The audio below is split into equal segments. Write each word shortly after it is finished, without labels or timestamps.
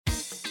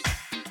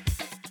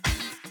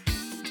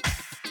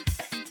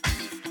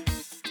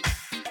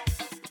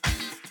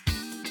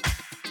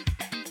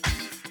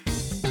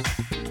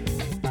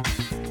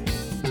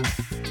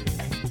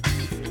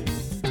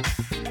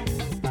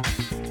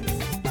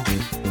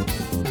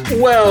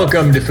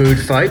Welcome to Food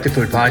Fight, the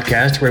food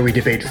podcast where we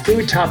debate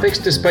food topics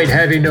despite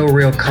having no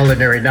real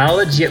culinary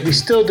knowledge, yet we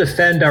still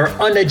defend our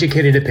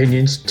uneducated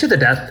opinions to the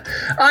death.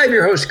 I'm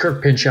your host,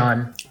 Kirk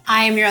Pinchon.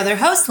 I am your other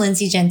host,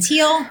 Lindsay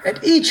Gentile. And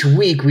each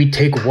week we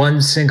take one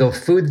single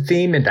food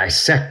theme and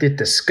dissect it,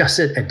 discuss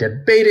it, and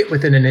debate it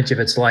within an inch of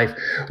its life.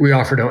 We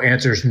offer no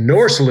answers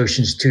nor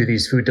solutions to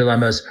these food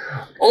dilemmas,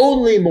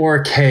 only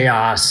more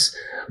chaos.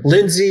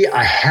 Lindsay,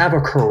 I have a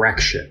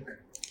correction.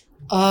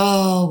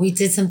 Oh, we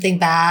did something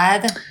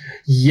bad?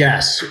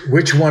 Yes.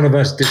 Which one of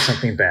us did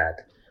something bad?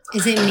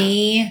 Is it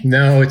me?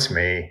 No, it's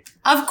me.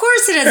 Of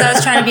course it is. I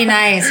was trying to be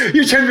nice.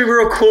 You're trying to be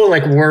real cool,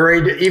 like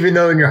worried, even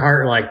though in your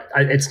heart, like,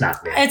 it's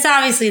not me. It's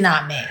obviously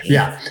not me.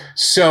 Yeah.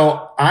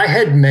 So I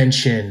had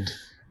mentioned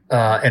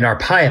in our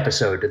pie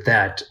episode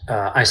that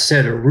I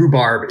said a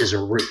rhubarb is a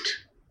root.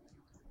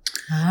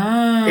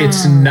 Oh.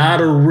 It's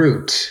not a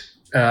root.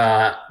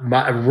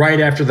 Right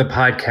after the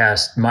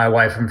podcast, my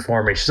wife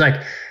informed me. She's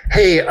like,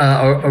 hey,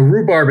 a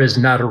rhubarb is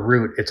not a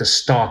root. It's a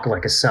stalk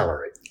like a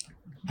celery.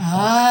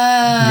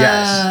 Oh.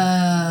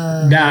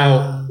 Yes.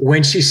 Now,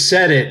 when she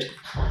said it,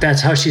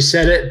 that's how she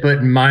said it. But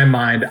in my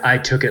mind, I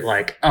took it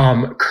like,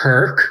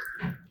 Kirk,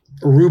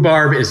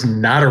 rhubarb is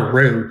not a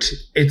root.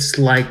 It's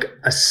like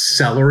a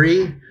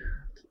celery.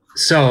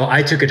 So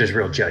I took it as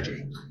real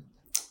judgy.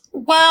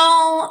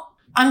 Well,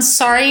 I'm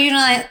sorry you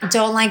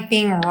don't like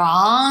being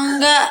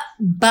wrong,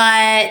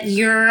 but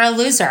you're a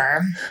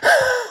loser.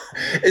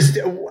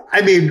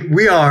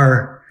 We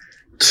are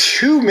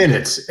 2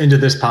 minutes into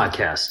this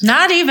podcast.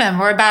 Not even.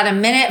 We're about a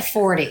minute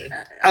 40.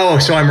 Oh,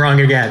 so I'm wrong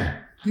again.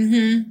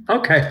 Mm-hmm.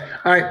 Okay.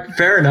 All right.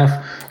 Fair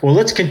enough. Well,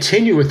 let's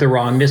continue with the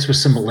wrongness with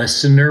some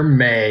listener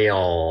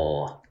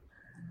mail.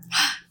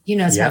 You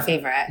know, it's my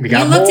favorite.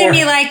 You looked at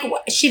me like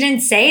she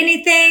didn't say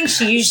anything.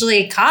 She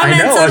usually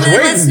comments on the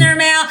listener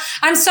mail.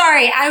 I'm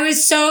sorry. I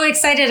was so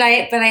excited,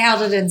 but I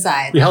held it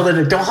inside. You held it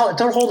in. Don't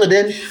hold it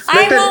in.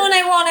 I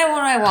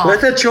won't.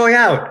 Let that joy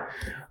out.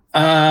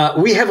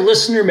 We have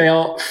listener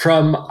mail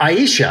from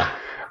Aisha.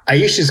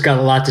 Aisha's got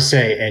a lot to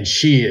say, and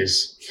she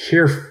is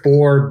here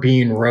for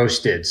being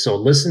roasted. So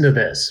listen to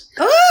this.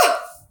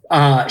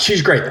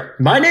 She's great, though.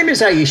 My name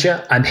is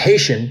Aisha. I'm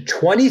Haitian,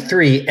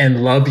 23,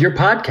 and love your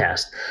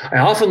podcast. I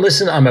often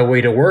listen on my way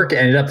to work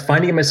and end up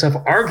finding myself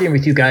arguing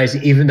with you guys,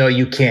 even though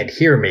you can't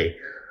hear me.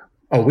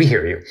 Oh, we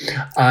hear you.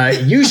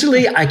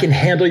 Usually I can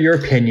handle your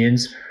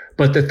opinions,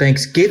 but the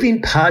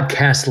Thanksgiving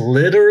podcast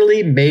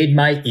literally made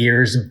my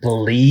ears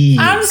bleed.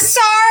 I'm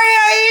sorry,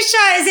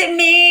 Aisha. Is it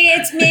me?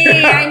 It's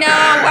me. I know.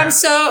 I'm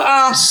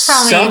so,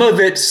 Some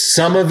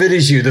of it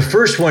is you. The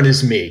first one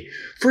is me.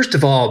 First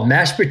of all,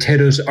 mashed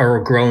potatoes are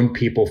a grown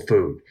people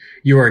food.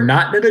 You are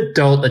not an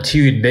adult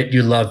until you admit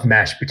you love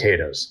mashed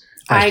potatoes.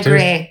 I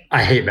agree.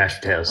 I hate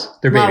mashed potatoes.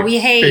 We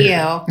hate you.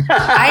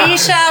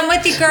 Aisha, I'm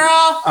with you,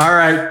 girl. All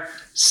right.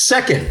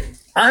 Second,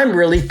 I'm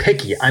really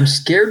picky. I'm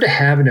scared to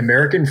have an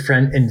American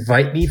friend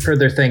invite me for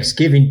their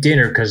Thanksgiving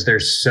dinner because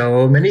there's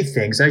so many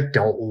things I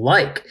don't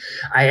like.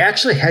 I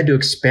actually had to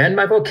expand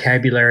my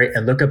vocabulary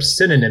and look up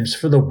synonyms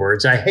for the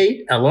words I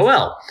hate.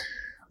 LOL.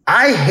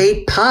 I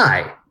hate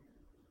pie.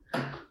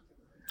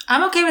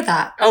 I'm okay with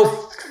that.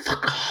 Oh,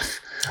 fuck off.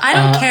 I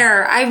don't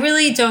care. I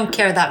really don't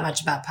care that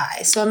much about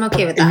pie. So I'm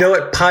okay with that. You know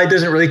what? Pie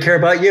doesn't really care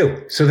about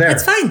you. So there.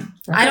 It's fine.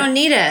 Okay. I don't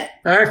need it.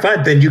 All right,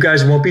 fine. Then you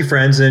guys won't be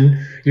friends and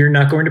you're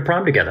not going to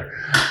prom together.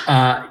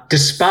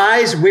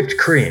 Despise whipped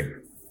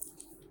cream.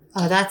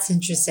 Oh, that's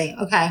interesting.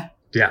 Okay.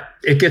 Yeah.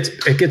 It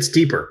gets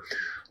deeper.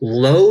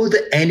 Loathe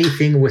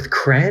anything with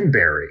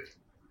cranberry.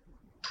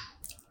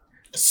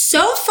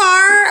 So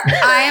far,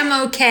 I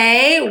am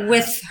okay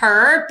with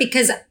her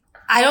because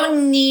I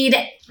don't need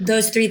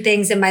those three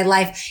things in my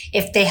life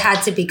if they had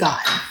to be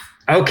gone.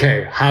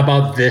 Okay, how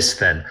about this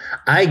then?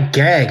 I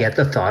gag at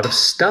the thought of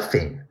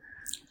stuffing.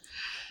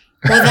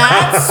 Well,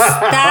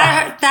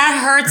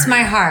 that hurts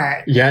my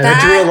heart. Yeah,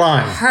 that drew a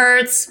line.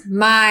 Hurts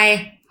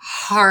my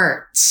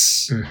heart.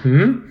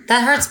 Mm-hmm.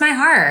 That hurts my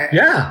heart.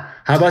 Yeah.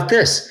 How about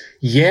this?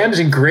 Yams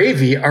and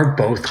gravy are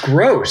both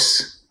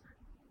gross.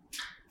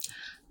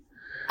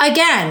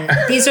 Again,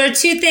 these are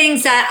two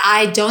things that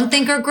I don't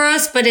think are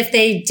gross, but if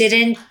they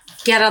didn't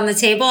get on the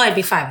table, I'd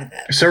be fine with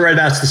it. So right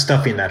now it's the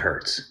stuffing that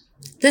hurts.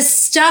 The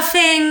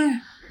stuffing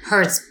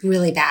hurts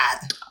really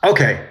bad.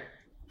 Okay,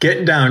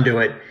 getting down to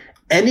it.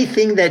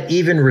 Anything that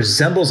even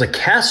resembles a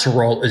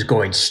casserole is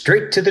going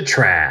straight to the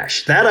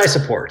trash. That I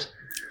support.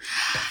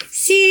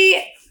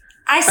 See,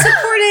 I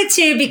support it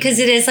too because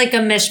it is like a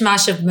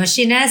mishmash of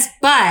mushiness,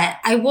 but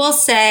I will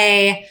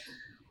say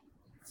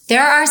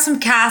there are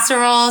some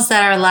casseroles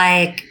that are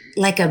like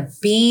a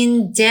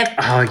bean dip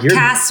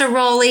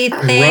casserole-y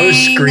thing.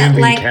 Gross green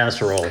bean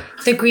casserole.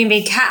 The green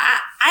bean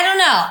I don't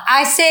know.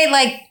 I say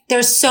like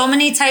there's so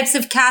many types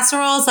of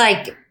casseroles.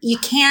 Like you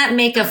can't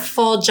make a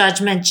full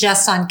judgment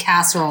just on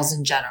casseroles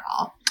in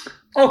general.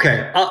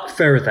 Okay,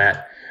 fair with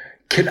that.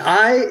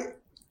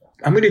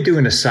 I'm going to do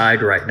an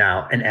aside right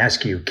now and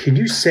ask you, can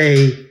you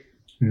say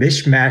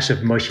mishmash of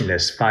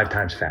mushiness 5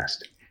 times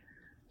fast?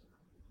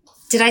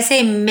 Did I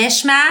say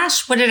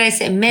mishmash? What did I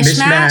say?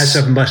 Mishmash?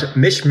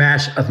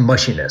 Mishmash of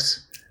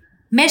mushiness.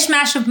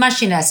 Mishmash of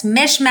mushiness.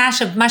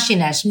 Mishmash of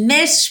mushiness.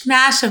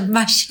 Mishmash of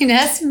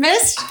mushiness.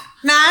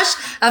 Mishmash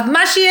of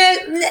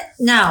mushiness.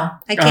 No,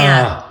 I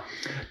can't.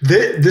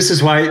 This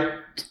is why.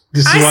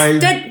 That's not.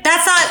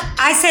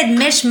 I said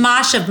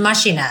mishmash of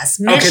mushiness.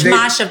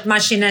 Mishmash of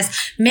mushiness.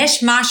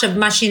 Mishmash of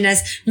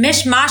mushiness.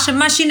 Mishmash of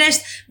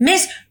mushiness.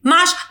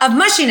 Mishmash of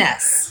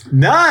mushiness.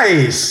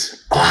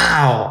 Nice.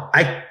 Wow.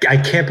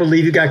 I can't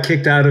believe you got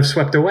kicked out of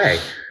Swept Away.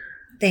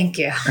 Thank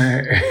you.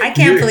 I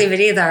can't believe it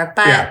either,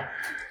 but. Yeah.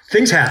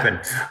 Things happen.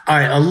 All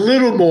right. A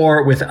little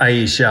more with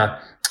Aisha.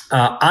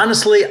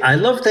 Honestly, I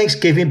love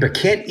Thanksgiving, but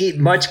can't eat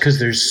much because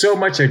there's so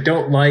much I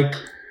don't like.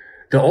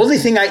 The only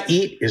thing I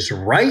eat is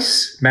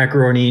rice,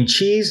 macaroni and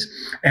cheese,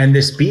 and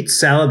this beet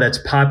salad that's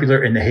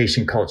popular in the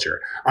Haitian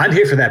culture. I'm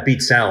here for that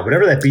beet salad.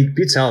 Whatever that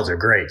beet salads are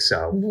great.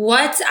 So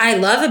I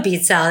love a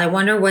beet salad. I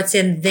wonder what's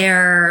in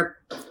their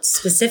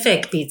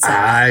specific beet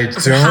salad.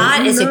 Is it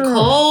hot? Is it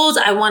cold?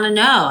 I want to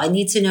know. I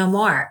need to know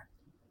more.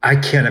 I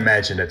can't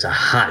imagine it's a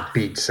hot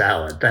beet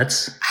salad.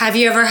 Have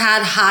you ever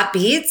had hot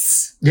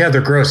beets? Yeah,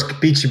 they're gross.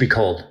 Beets should be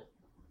cold.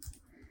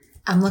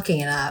 I'm looking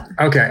it up.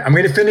 Okay, I'm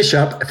going to finish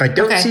up. If I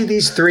don't see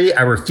these three,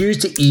 I refuse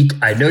to eat.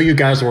 I know you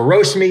guys will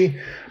roast me,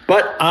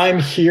 but I'm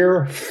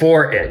here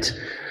for it.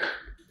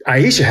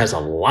 Aisha has a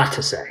lot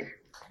to say.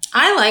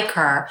 I like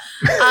her.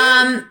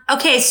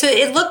 Okay, so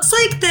it looks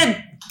like the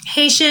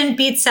Haitian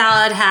beet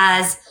salad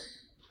has,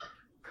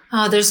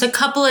 there's a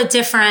couple of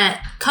different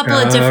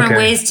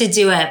ways to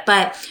do it.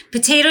 But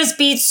potatoes,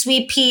 beets,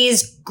 sweet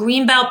peas,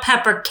 green bell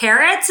pepper,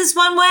 carrots is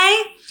one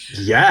way.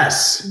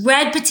 Yes.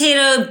 Red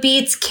potato,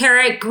 beets,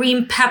 carrot,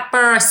 green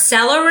pepper,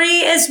 celery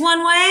is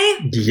one way.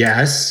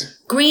 Yes.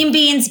 Green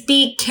beans,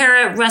 beet,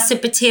 carrot,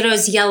 russet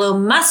potatoes, yellow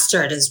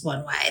mustard is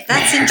one way.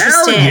 That's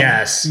interesting. Hell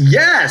yes.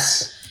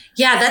 Yes.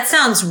 Yeah, that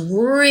sounds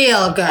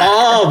real good.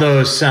 All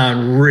those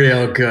sound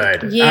real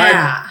good.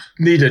 Yeah. I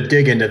need to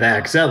dig into that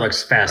because that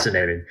looks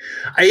fascinating.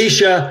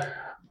 Aisha,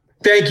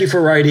 thank you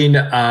for writing.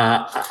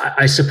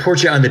 I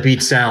support you on the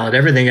beet salad.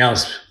 Everything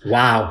else,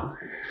 wow.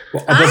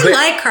 I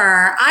like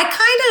her.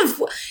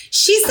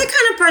 She's the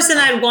kind of person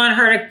I'd want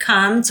her to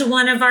come to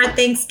one of our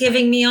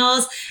Thanksgiving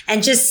meals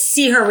and just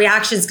see her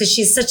reactions because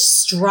she's such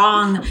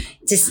strong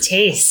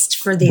distaste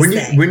for these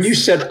things. When you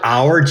said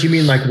our, do you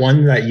mean like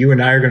one that you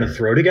and I are going to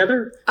throw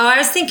together? Oh, I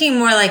was thinking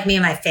more like me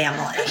and my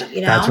family,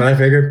 you know? That's what I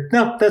figured.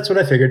 No, that's what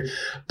I figured.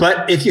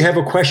 But if you have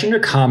a question or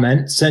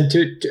comment, send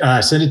it to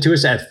us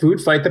at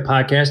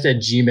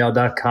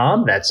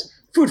foodfightthepodcast@gmail.com. That's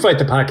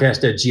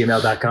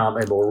foodfightthepodcast@gmail.com,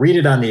 and we'll read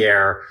it on the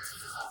air.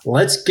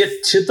 Let's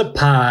get to the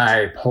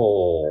pie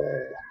poll.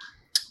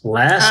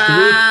 Last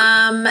week.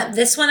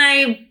 This one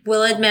I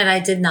will admit I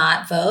did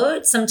not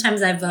vote.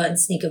 Sometimes I vote and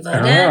sneak a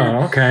vote in.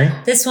 Oh, okay.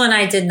 This one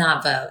I did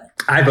not vote.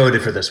 I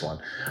voted for this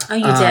one. Oh,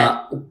 you did?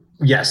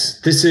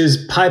 Yes. This is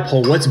pie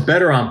poll. What's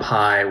better on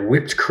pie,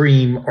 whipped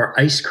cream or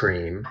ice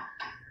cream?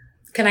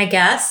 Can I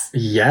guess?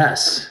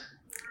 Yes.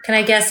 Can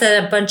I guess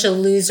that a bunch of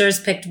losers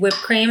picked whipped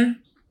cream?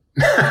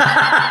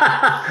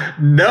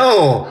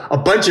 No, a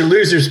bunch of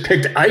losers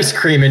picked ice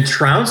cream and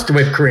trounced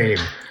whipped cream.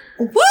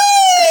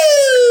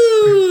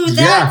 Woo!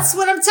 That's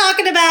what I'm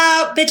talking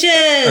about,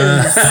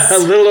 bitches. A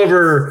little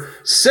over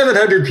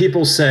 700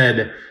 people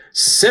said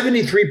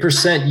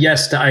 73%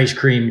 yes to ice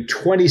cream,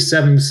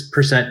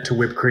 27% to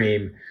whipped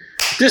cream.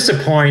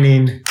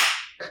 Disappointing.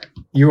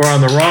 You are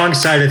on the wrong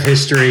side of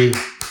history.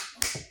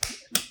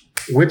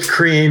 Whipped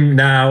cream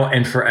now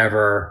and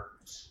forever.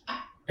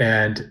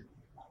 And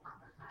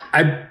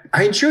I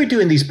enjoy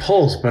doing these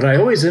polls, but I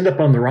always end up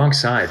on the wrong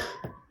side.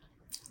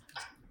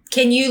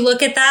 Can you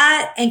look at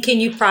that and can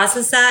you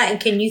process that and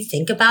can you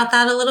think about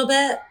that a little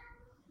bit?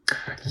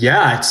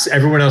 Yeah, it's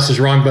everyone else is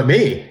wrong but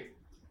me.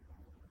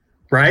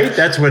 Right?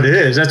 That's what it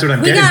is. That's what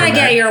I'm getting. We gotta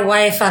get your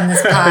wife on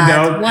this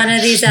pod. One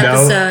of these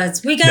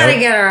episodes. We gotta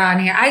get her on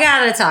here. I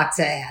gotta talk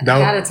to Anne.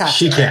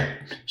 She can't.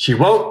 She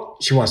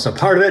won't. She wants no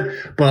part of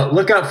it. But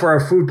look out for our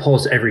food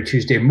polls every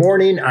Tuesday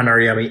morning on our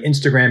Yummy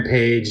Instagram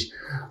page.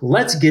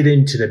 Let's get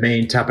into the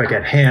main topic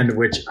at hand,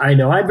 which I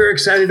know I'm very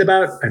excited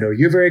about. I know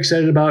you're very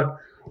excited about.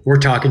 We're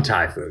talking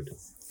Thai food.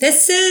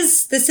 This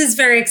is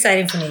very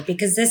exciting for me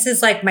because this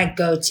is like my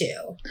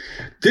go-to.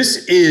 This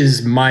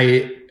is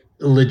my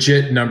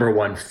legit number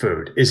one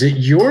food. Is it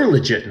your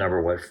legit number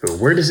one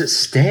food? Where does it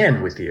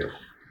stand with you?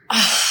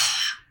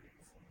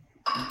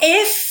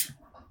 If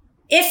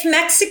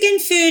Mexican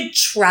food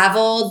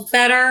traveled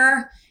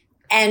better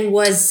and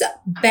was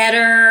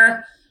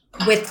better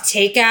with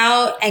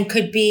takeout and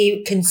could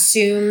be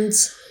consumed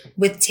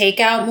with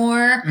takeout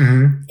more,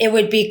 it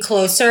would be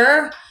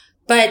closer.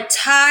 But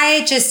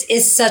Thai just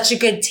is such a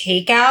good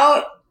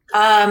takeout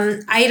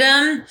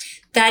item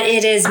that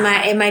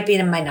it might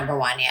be my number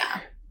one.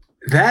 Yeah.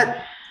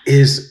 That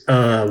is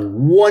a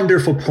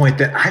wonderful point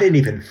that I didn't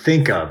even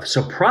think of.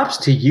 So props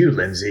to you,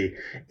 Lindsay.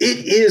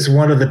 It is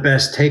one of the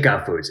best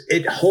takeout foods.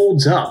 It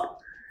holds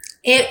up.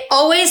 It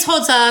always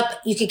holds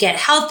up. You could get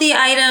healthy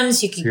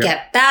items. You could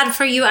get bad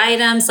for you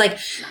items. Like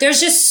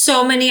there's just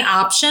so many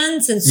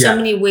options and so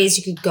many ways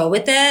you could go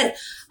with it.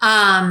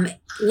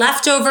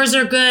 Leftovers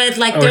are good.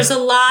 Like there's a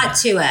lot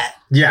to it.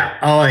 Yeah.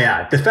 Oh,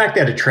 yeah. The fact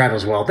that it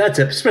travels well, that's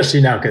it,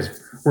 especially now because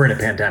we're in a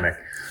pandemic.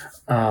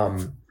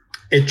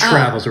 It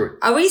travels.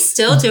 Are we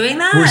still doing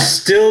that? We're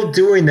still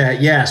doing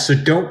that. Yeah. So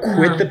don't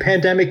quit the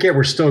pandemic yet.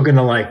 We're still going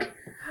to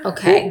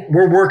okay.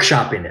 We're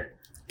workshopping it.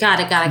 Got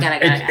it.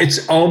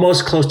 It's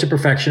almost close to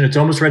perfection. It's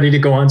almost ready to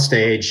go on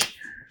stage.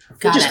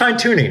 We're just fine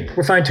tuning.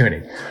 We're fine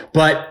tuning.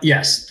 But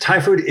yes, Thai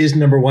food is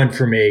number one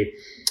for me.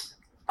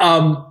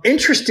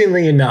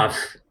 Interestingly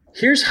enough,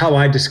 here's how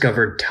I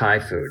discovered Thai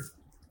food.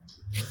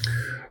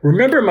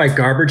 Remember my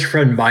garbage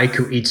friend Mike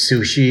who eats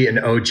sushi and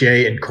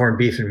OJ and corned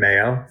beef and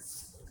mayo?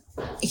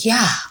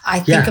 Yeah, I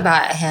think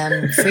about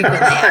him frequently,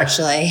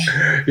 actually.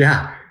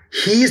 Yeah,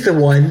 he's the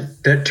one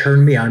that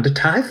turned me on to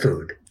Thai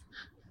food.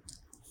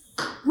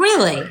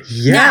 Really?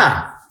 Yeah.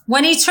 Now,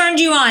 when he turned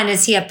you on,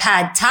 is he a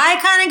pad Thai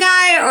kind of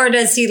guy, or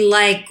does he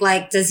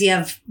does he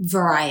have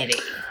variety?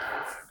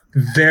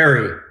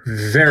 Very,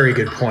 very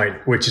good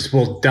point, which is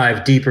we'll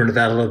dive deeper into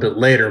that a little bit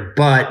later,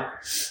 but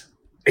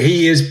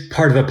he is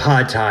part of a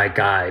pad Thai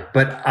guy,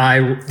 but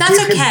That's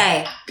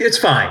okay. It's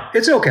fine.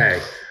 It's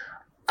okay.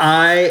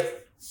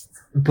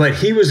 But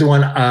he was the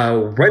one,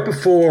 right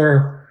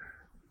before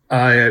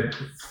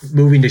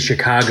moving to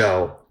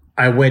Chicago,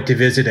 I went to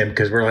visit him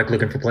because we're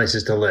looking for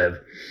places to live.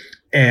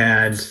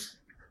 And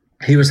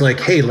he was like,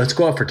 hey, let's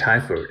go out for Thai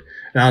food.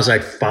 And I was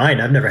like,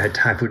 fine, I've never had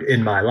Thai food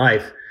in my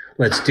life.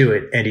 Let's do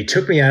it. And he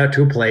took me out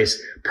to a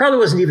place, probably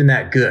wasn't even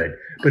that good,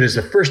 but it was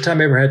the first time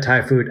I ever had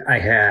Thai food. I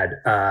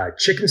had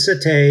chicken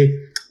satay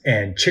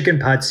and chicken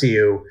pad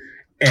siu,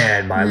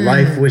 and my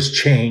life was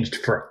changed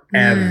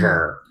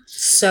forever.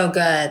 So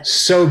good.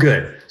 So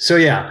good. So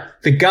yeah,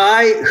 the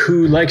guy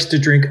who likes to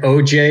drink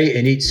OJ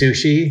and eat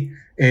sushi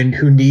and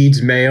who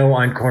needs mayo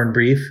on corned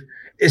beef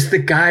is the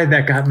guy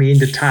that got me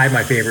into Thai,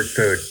 my favorite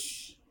food.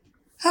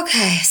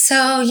 Okay,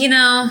 so,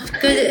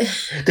 good.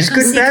 There's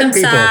good and bad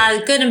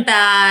people. Good and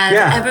bad.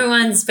 Yeah.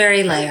 Everyone's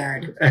very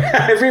layered.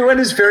 Everyone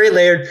is very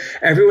layered.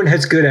 Everyone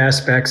has good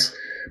aspects.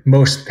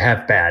 Most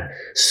have bad.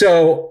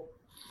 So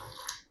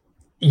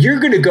you're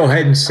going to go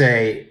ahead and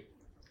say,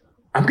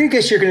 I'm going to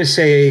guess you're going to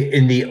say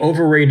in the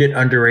overrated,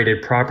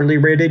 underrated, properly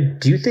rated.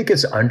 Do you think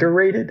it's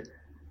underrated?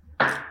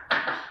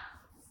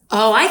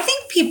 Oh, I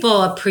think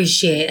people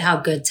appreciate how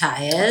good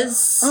Thai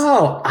is.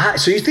 Oh,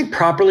 so you think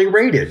properly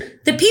rated?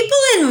 The people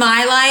in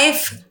my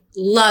life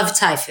love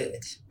Thai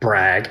food.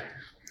 Brag.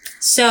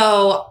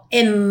 So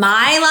in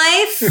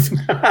my life,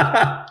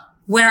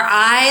 where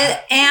I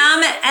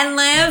am and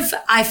live,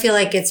 I feel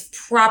like it's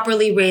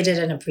properly rated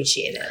and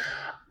appreciated.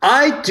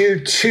 I do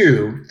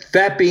too.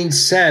 That being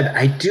said,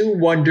 I do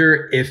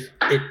wonder if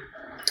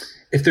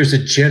there's a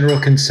general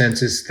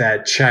consensus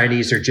that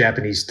Chinese or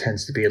Japanese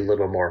tends to be a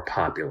little more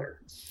popular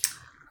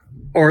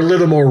or a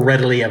little more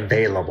readily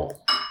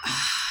available.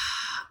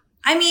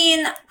 I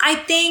mean, I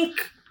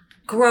think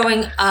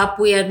growing up,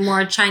 we had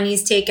more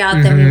Chinese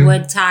takeout than we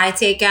would Thai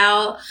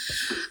takeout.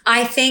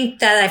 I think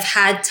that I've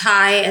had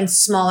Thai in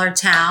smaller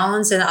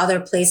towns and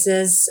other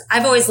places.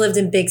 I've always lived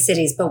in big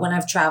cities, but when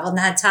I've traveled and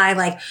had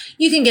Thai,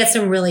 you can get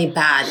some really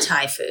bad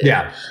Thai food.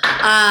 Yeah.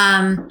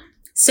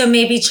 So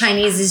maybe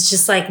Chinese is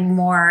just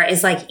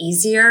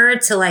easier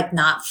to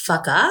not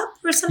fuck up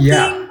or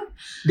something.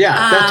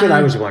 Yeah, that's what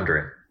I was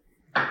wondering.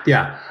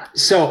 Yeah.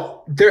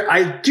 So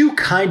I do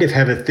kind of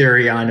have a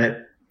theory on it.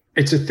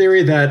 It's a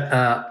theory that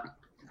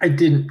I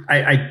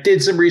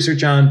did some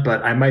research on,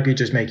 but I might be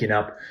just making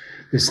up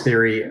this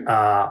theory.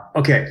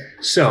 Okay.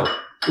 So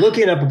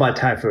looking up about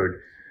Thai food,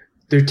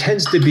 there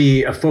tends to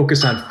be a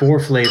focus on 4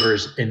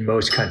 flavors in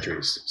most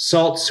countries: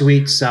 salt,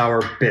 sweet,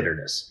 sour,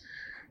 bitterness.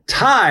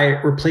 Thai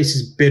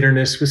replaces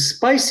bitterness with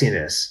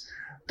spiciness,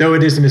 though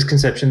it is a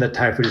misconception that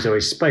Thai food is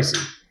always spicy.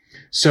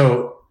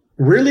 So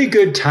really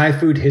good Thai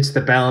food hits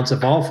the balance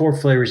of all 4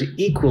 flavors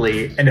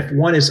equally, and if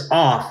one is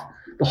off,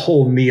 the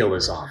whole meal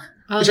is off.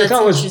 Oh, which that's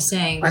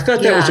interesting. I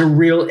thought that was a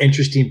real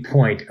interesting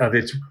point of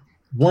it's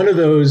one of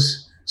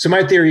those. So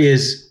my theory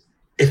is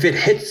if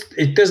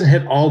it doesn't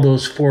hit all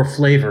those 4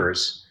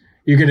 flavors,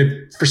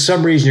 for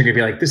some reason, you're going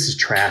to be like, this is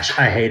trash.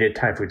 I hate it.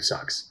 Thai food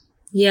sucks.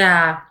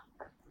 Yeah.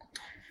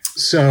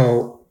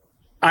 So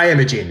I am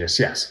a genius,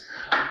 yes.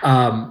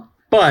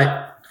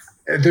 But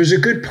there's a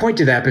good point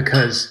to that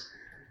because,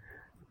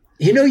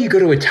 you go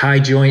to a Thai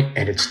joint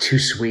and it's too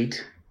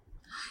sweet.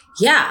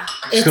 Yeah.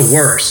 It's the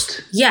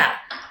worst. Yeah.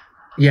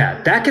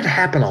 Yeah, that could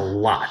happen a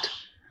lot.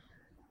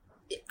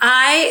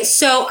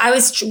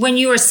 When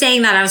you were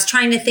saying that, I was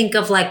trying to think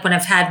of when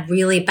I've had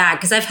really bad,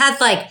 because I've had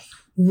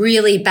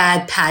really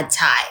bad pad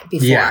Thai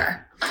before.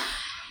 Yeah.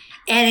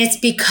 And it's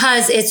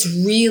because it's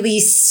really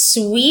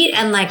sweet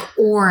and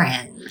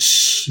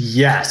orange.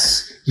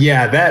 Yes.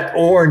 Yeah, that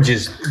orange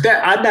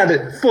I'm not,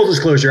 full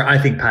disclosure, I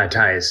think pad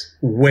Thai is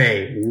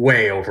way,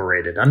 way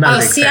overrated. I'm not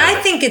a big fan.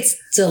 I think it's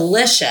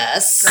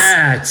delicious.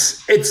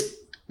 It's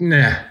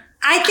nah.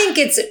 I think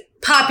it's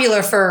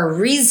popular for a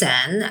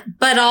reason,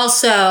 but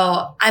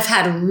also I've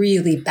had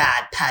really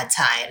bad pad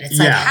Thai. And it's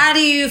how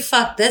do you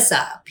fuck this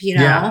up,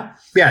 Yeah.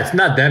 Yeah, it's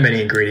not that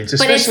many ingredients.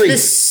 But it's the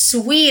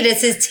sweet.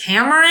 It's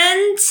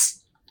tamarind.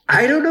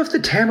 I don't know if the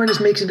tamarind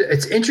makes it.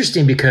 It's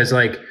interesting because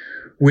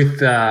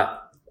with,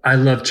 I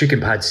love chicken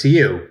pad see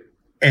ew,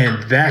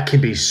 and that can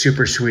be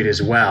super sweet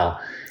as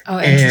well. Oh,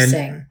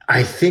 interesting. And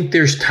I think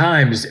there's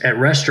times at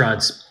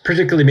restaurants,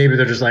 particularly maybe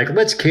they're just like,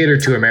 let's cater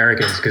to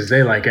Americans because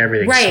they like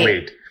everything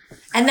sweet.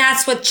 And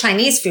that's what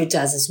Chinese food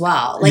does as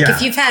well. Like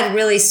if you've had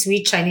really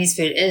sweet Chinese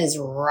food, it is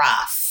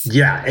rough.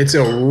 Yeah, it's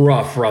a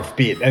rough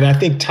beat. And I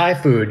think Thai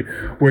food,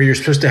 where you're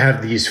supposed to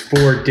have these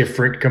 4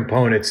 different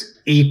components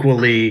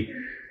equally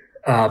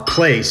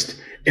placed,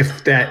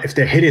 if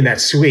they're hitting that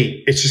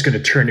sweet, it's just going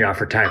to turn you off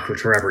for Thai food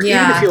forever.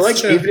 Yeah,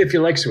 even if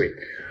you like sweet.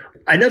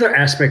 Another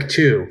aspect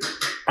too,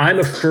 I'm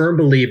a firm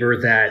believer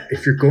that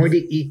if you're going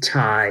to eat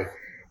Thai,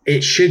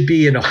 it should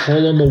be in a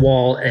hole in the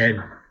wall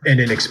and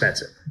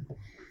inexpensive.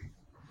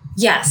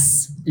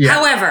 Yes. Yeah.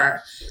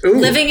 However,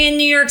 living in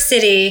New York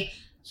City,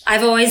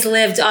 I've always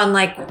lived on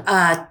like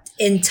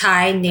in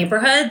Thai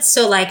neighborhoods.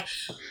 So like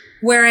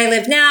where I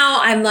live now,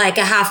 I'm like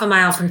a half a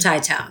mile from Thai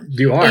town.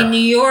 You are. In New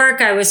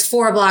York, I was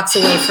 4 blocks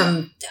away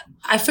from,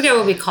 I forget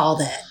what we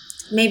called it.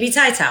 Maybe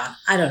Thai town.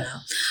 I don't know.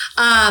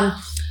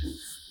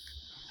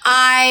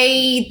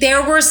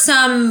 There were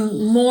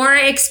some more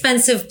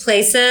expensive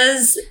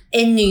places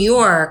in New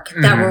York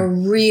that were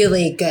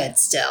really good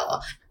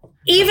still.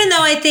 Even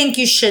though I think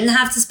you shouldn't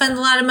have to spend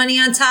a lot of money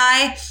on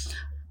Thai,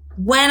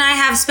 when I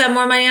have spent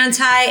more money on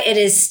Thai, it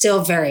is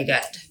still very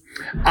good.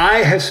 I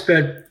have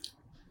spent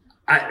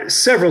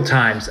several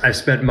times I've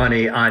spent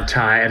money on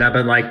Thai, and I've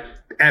been like,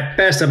 at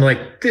best, I'm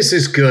like, this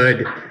is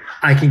good.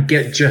 I can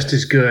get just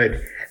as good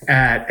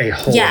at a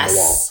hole in the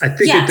wall. I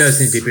think it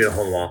does need to be a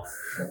hole in the wall.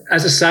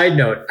 As a side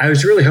note, I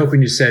was really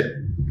hoping you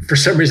said, for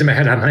some reason in my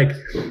head, I'm like,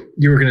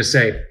 you were going to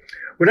say,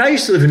 when I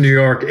used to live in New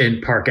York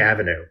in Park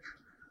Avenue.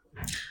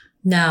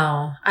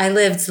 No, I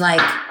lived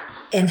like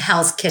in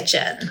Hell's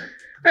Kitchen.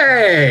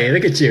 Hey,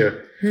 look at you.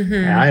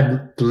 Mm-hmm.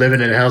 I'm living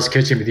in Hell's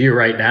Kitchen with you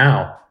right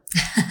now.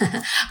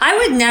 I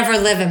would never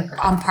live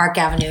on Park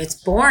Avenue. It's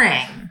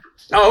boring.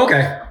 Oh,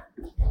 okay.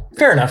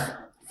 Fair enough.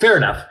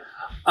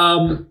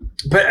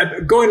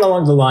 But going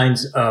along the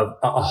lines of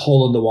a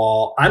hole in the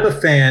wall, I'm a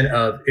fan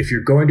of, if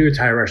you're going to a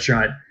Thai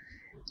restaurant,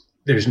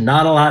 there's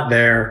not a lot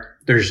there.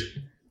 There's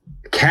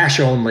cash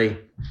only.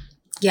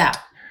 Yeah.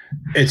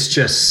 It's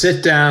just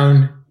sit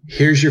down.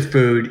 Here's your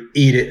food,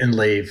 eat it and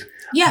leave.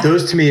 Yeah.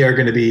 Those to me are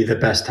going to be the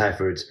best Thai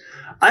foods.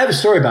 I have a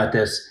story about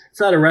this. It's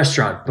not a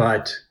restaurant,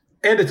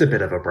 and it's a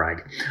bit of a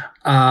brag.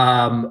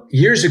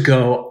 Years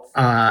ago,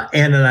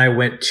 Anne and I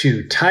went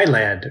to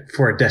Thailand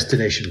for a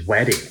destination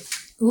wedding.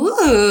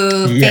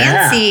 Ooh,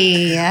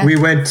 fancy. We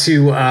went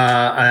to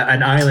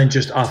an island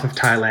just off of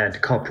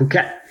Thailand called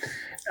Phuket.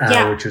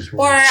 Which was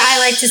or I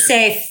like to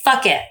say,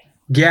 fuck it.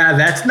 Yeah,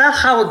 that's not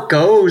how it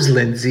goes,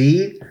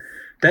 Lindsay.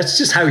 That's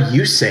just how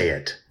you say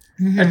it.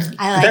 Mm-hmm.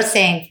 I like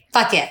saying,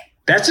 fuck it.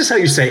 That's just how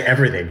you say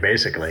everything,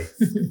 basically.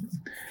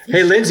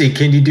 Hey, Lindsay,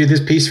 can you do this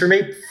piece for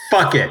me?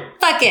 Fuck it.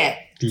 Fuck it.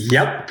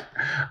 Yep.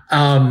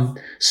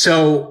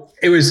 So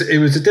it was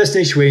a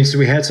destination wedding, so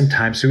we had some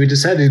time. So we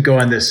decided to go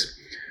on this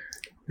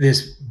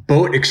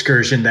boat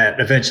excursion that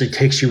eventually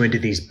takes you into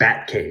these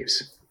bat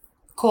caves.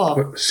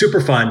 Cool. Super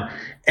fun.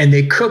 And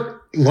they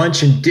cook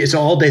lunch and it's an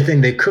all-day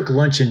thing. They cook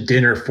lunch and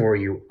dinner for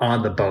you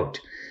on the boat.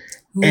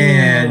 Ooh.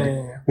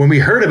 And when we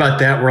heard about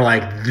that, we're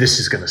like, this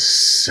is going to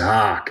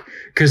suck.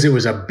 Because it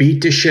was a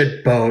beat to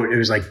shit boat. It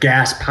was like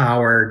gas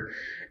powered.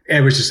 And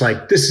it was just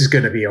like, this is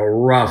going to be a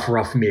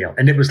rough meal.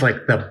 And it was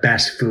like the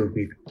best food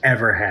we've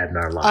ever had in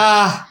our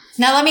lives.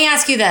 Now let me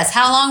ask you this.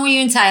 How long were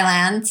you in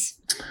Thailand?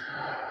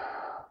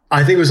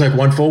 I think it was like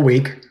 1 full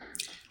week.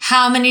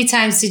 How many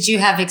times did you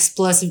have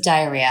explosive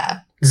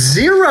diarrhea?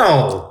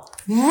 0.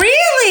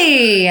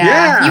 Really?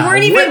 Yeah. You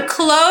weren't even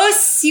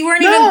close? You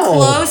weren't even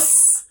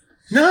close?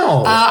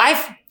 No.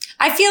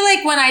 I feel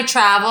like when I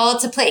travel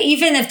to play,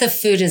 even if the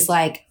food is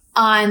like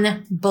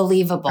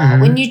unbelievable,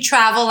 when you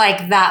travel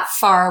like that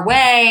far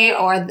away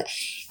or,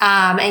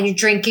 and you're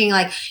drinking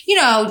like,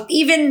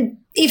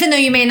 even though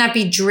you may not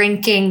be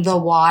drinking the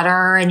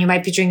water and you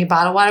might be drinking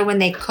bottled water, when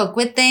they cook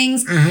with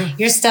things,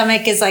 your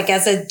stomach is like,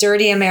 as a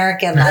dirty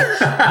American,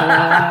 like,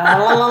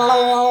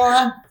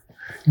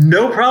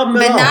 no problem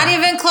at all. But not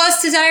even close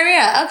to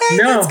diarrhea. Okay,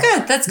 no, that's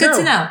good. That's good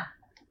to know.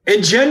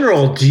 In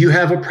general, do you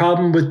have a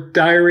problem with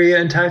diarrhea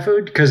in Thai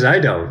food? Because I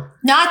don't.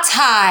 Not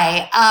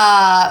Thai.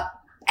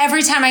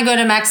 Every time I go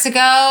to Mexico,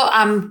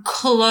 I'm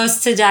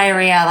close to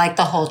diarrhea like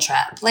the whole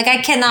trip. Like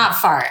I cannot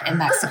fart in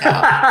Mexico.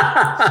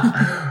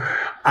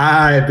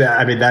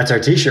 I mean, that's our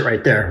t-shirt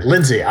right there.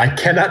 Lindsay, I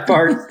cannot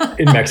fart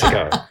in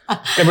Mexico.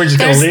 And we're just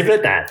going to leave it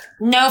at that.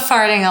 No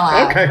farting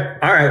allowed. Okay.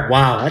 All right.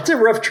 Wow. That's a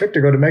rough trip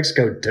to go to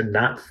Mexico to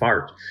not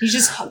fart. You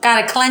just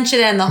got to clench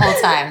it in the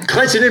whole time.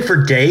 Clench it in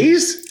for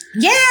days?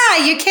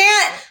 Yeah. You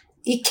can't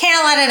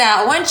let it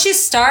out. Once you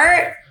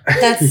start,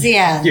 that's the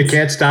end. You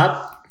can't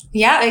stop?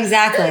 Yeah,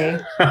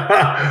 exactly.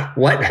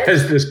 What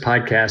has this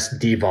podcast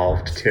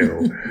devolved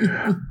to?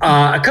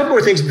 A couple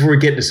more things before we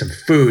get into some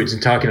foods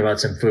and talking about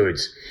some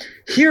foods.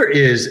 Here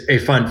is a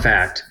fun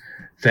fact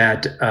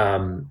that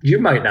you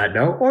might not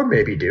know or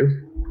maybe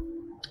do.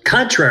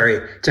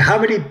 Contrary to how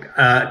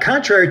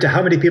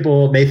many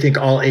people may think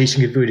all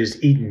Asian food is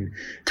eaten,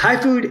 Thai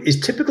food is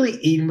typically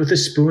eaten with a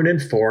spoon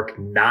and fork,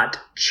 not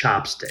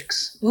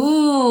chopsticks.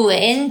 Ooh,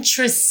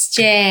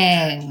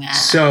 interesting.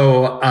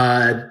 So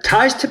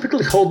Thais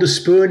typically hold the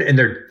spoon in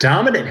their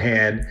dominant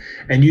hand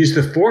and use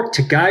the fork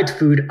to guide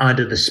food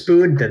onto the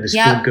spoon. Then the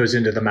spoon goes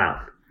into the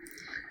mouth.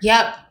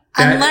 Yep.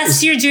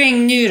 Unless you're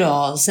doing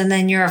noodles and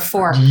then you're a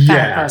fork kind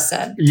of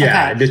person.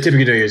 Yeah, they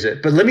typically don't use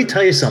it. But let me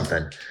tell you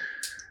something.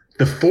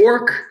 The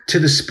fork to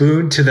the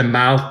spoon to the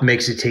mouth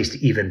makes it taste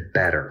even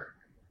better.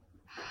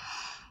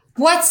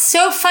 What's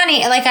so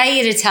funny, like I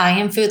eat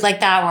Italian food like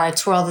that where I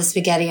twirl the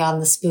spaghetti on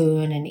the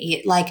spoon and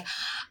eat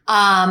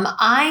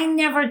I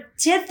never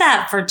did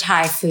that for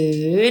Thai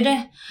food.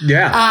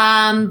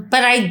 Yeah.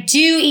 But I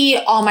do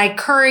eat all my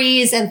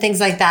curries and things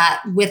like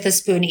that with a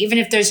spoon, even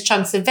if there's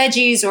chunks of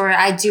veggies, or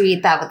I do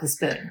eat that with a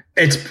spoon.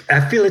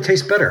 I feel it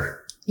tastes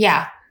better.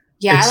 Yeah.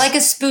 Yeah, I like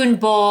a spoon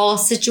bowl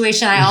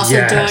situation. I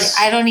also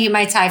don't eat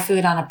my Thai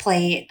food on a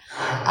plate.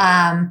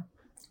 Gotta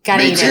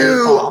Me eat too. it in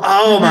a bowl.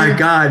 Oh my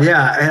God.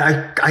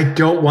 Yeah. I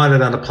don't want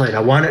it on a plate. I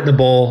want it in a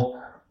bowl.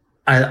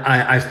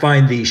 I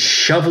find the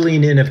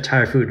shoveling in of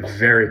Thai food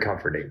very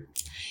comforting.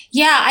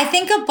 Yeah, I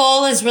think a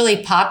bowl is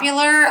really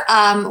popular.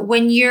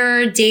 When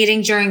you're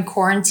dating during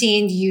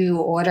quarantine, you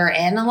order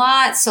in a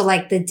lot. So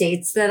like the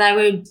dates that I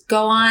would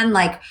go on,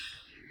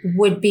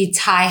 would be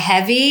Thai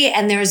heavy,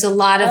 and there's a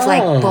lot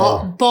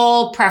of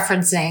bowl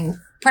preferences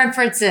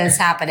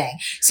happening.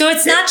 So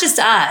it's not just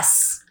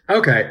us.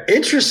 Okay,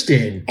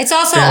 interesting. It's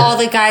also all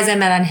the guys I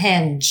met on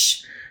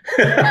Hinge.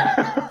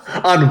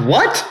 On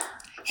what?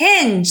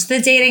 Hinge,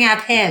 the dating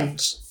app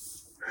Hinge.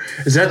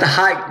 Is that the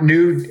hot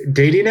new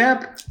dating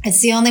app?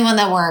 It's the only one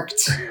that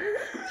worked.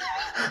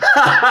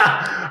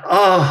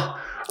 Oh,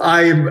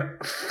 I'm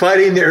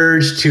fighting the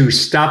urge to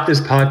stop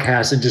this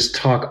podcast and just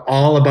talk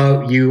all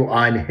about you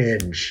on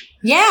Hinge.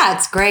 Yeah,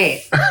 it's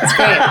great. It's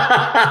great.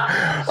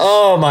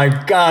 Oh my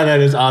God, that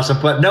is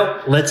awesome. But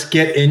no, let's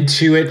get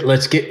into it.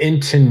 Let's get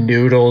into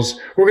noodles.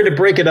 We're going to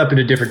break it up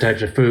into different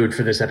types of food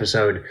for this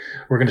episode.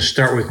 We're going to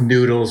start with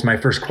noodles. My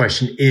first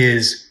question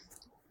is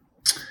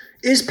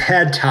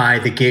Pad Thai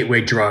the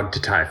gateway drug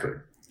to Thai food?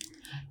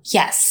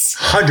 Yes.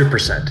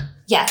 100%.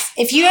 Yes.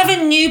 If you have a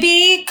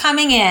newbie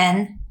coming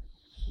in,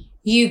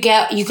 you go,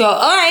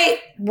 all right,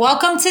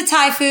 welcome to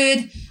Thai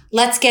food.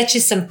 Let's get you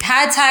some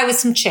Pad Thai with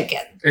some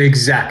chicken.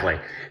 Exactly.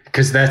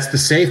 Because that's the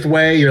safe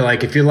way. You're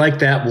like, if you like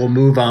that, we'll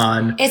move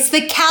on. It's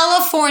the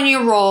California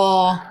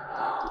roll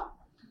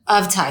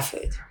of Thai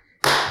food.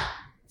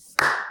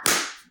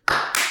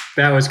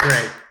 That was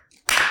great.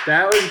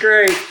 That was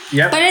great.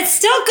 Yep. But it's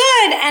still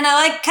good. And I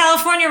like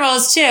California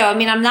rolls too. I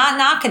mean, I'm not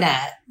knocking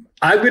it.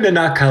 I'm going to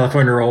knock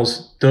California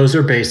rolls. Those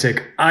are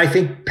basic. I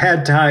think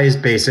Pad Thai is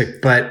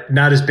basic, but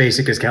not as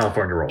basic as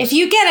California rolls. If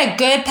you get a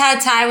good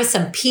Pad Thai with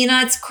some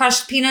peanuts,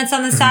 crushed peanuts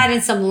on the side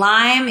and some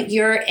lime,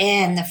 you're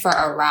in for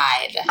a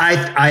ride.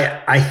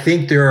 I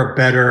think there are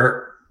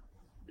better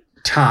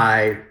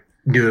Thai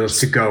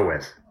noodles to go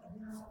with.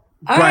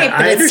 All right,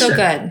 but it's so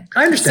good.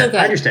 I understand.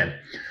 I understand.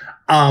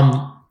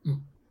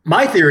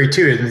 My theory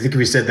too, and I think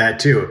we said that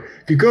too.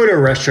 If you go to a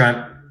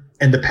restaurant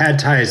and the Pad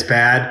Thai is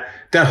bad,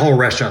 that whole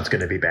restaurant's going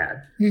to be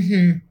bad.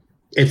 Mm-hmm.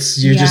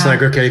 You're just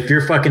like, okay, if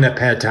you're fucking up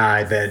Pad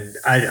Thai, then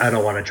I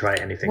don't want to try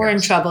anything We're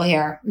else. in trouble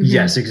here. Mm-hmm.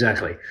 Yes,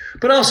 exactly.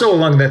 But also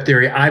along that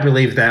theory, I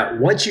believe that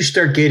once you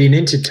start getting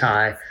into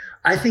Thai,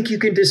 I think you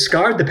can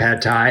discard the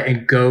Pad Thai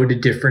and go to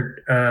different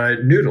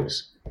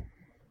noodles.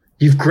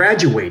 You've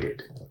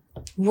graduated.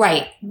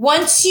 Right.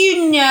 Once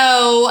you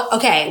know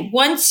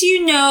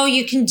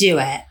you can do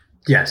it.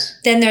 Yes.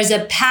 Then there's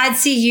a Pad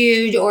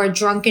See or a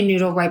drunken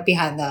noodle right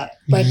behind that.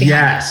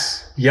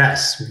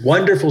 Yes.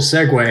 Wonderful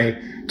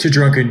segue to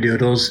drunken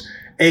noodles,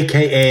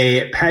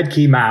 aka Pad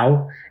Ki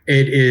Mao.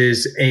 It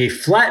is a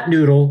flat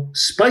noodle,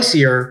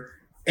 spicier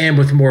and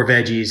with more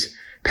veggies.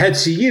 Pad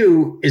See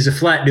Ew is a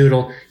flat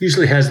noodle,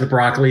 usually has the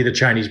broccoli, the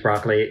Chinese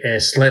broccoli,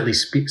 slightly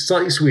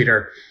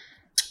sweeter.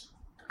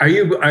 Are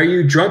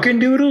you drunken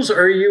noodles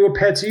or are you a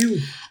Pad See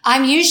Ew?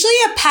 I'm usually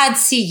a Pad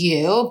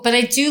See, but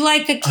I do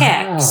like a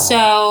kick.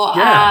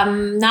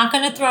 I'm not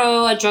going to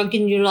throw a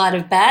drunken noodle out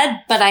of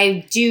bed, but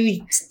I do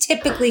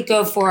typically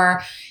go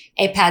for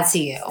a Pad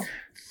See.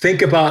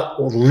 Think about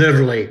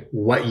literally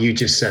what you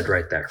just said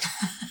right there.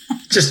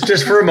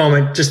 just for a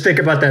moment, just think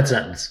about that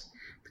sentence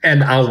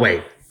and I'll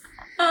wait.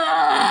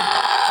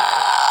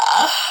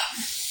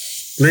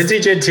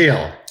 Lindsay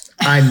Gentile,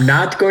 I'm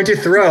not going to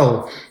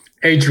throw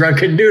a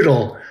drunken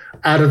noodle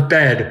out of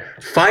bed.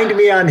 Find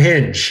me on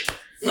Hinge.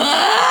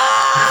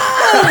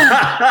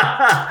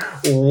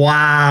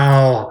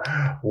 Wow.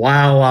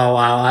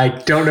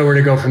 I don't know where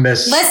to go from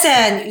this.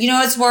 Listen, you know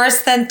what's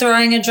worse than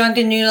throwing a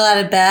drunken noodle out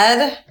of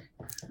bed?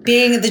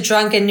 Being the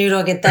drunken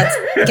noodle that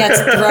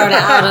gets thrown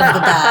out of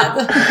the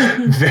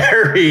bed.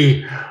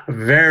 Very,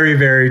 very,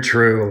 very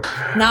true.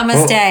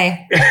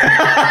 Namaste.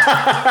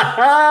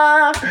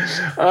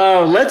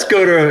 Let's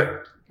go to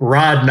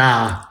Rad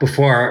Na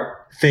before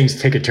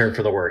things take a turn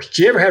for the worse.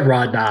 Do you ever have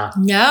Rad Na?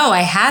 No,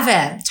 I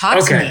haven't.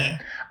 Talk to me.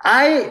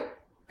 I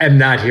am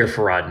not here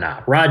for Rad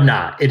Na. Rad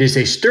Na, it is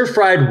a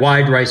stir-fried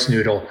wide rice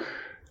noodle.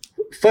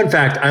 Fun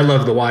fact, I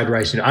love the wide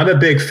rice noodle. I'm a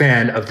big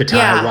fan of the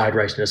Thai wide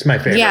rice noodle. It's my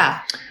favorite.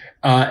 Yeah.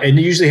 And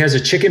it usually has a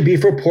chicken,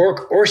 beef, or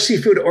pork, or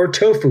seafood, or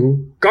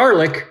tofu,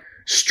 garlic,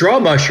 straw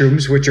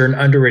mushrooms, which are an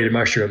underrated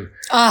mushroom.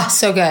 Oh,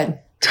 so good.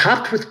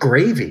 Topped with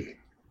gravy.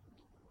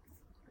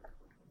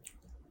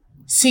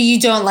 So you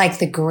don't like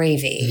the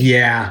gravy?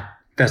 Yeah,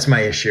 that's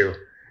my issue.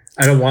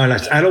 I don't want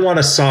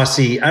a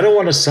saucy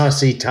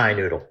Thai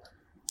noodle.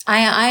 Okay.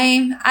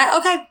 That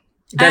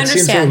I understand.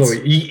 seems a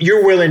little.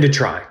 You're willing to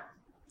try.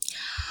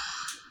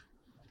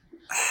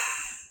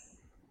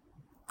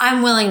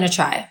 I'm willing to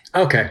try.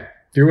 Okay.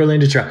 You're willing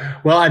to try.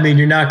 Well, I mean,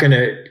 you're not going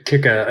to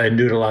kick a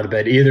noodle out of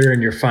bed either,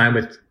 and you're fine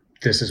with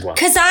this as well.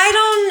 Because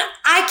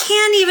I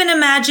can't even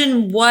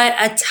imagine what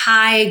a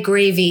Thai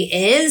gravy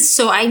is,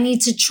 so I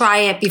need to try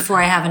it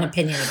before I have an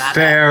opinion about it.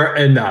 Fair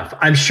enough.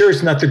 I'm sure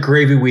it's not the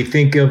gravy we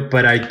think of,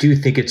 but I do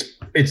think it's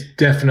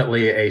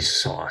definitely a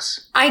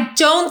sauce. I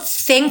don't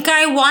think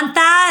I want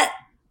that,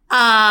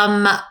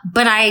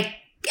 but I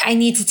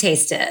need to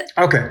taste it.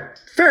 Okay.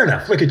 Fair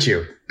enough. Look at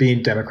you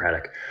being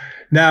democratic.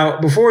 Now,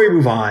 before we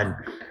move on,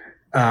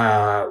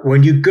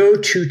 when you go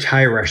to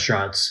Thai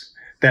restaurants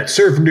that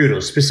serve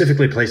noodles,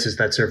 specifically places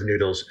that serve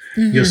noodles,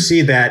 you'll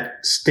see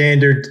that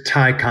standard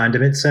Thai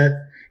condiment set,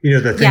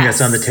 the thing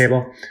that's on the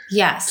table.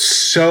 Yes.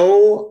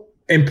 So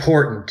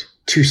important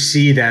to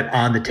see that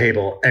on the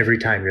table every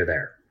time you're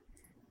there.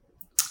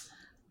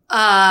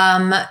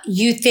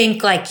 You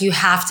think like you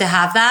have to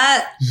have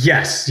that?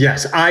 Yes,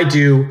 I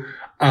do.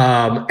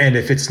 And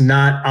if it's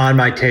not on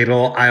my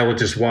table, I will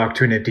just walk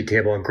to an empty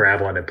table and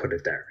grab one and put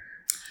it there.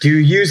 Do you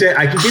use it?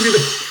 I can give you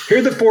here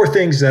are the 4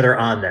 things that are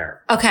on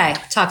there. Okay,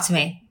 talk to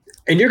me.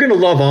 And you're going to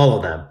love all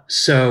of them.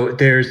 So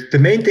the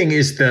main thing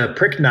is the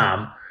Prick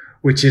Nam,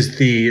 which is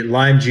the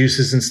lime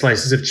juices and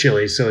slices of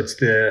chili. So it's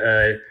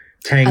the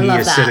tangy,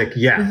 acidic. That.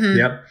 Yeah,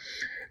 yep.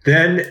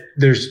 Then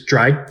there's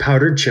dried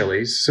powdered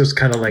chilies. So it's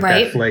kind of like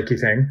that flaky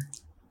thing.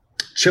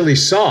 Chili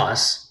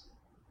sauce.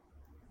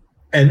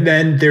 And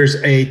then there's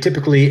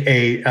typically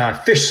a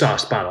fish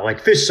sauce bottle. Like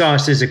fish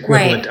sauce is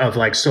equivalent of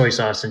like soy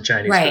sauce in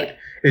Chinese food.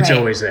 It's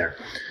always there.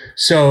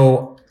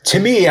 So to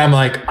me, I'm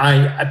like,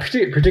 I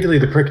particularly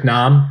the Prick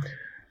Nam,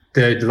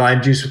 the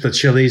lime juice with the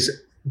chilies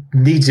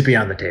needs to be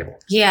on the table.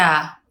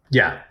 Yeah.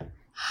 Yeah.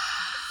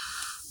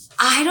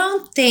 I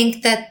don't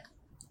think that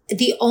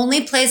the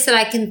only place that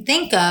I can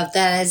think of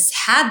that has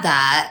had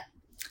that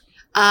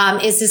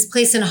is this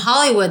place in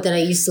Hollywood that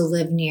I used to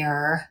live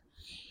near.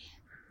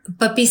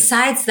 But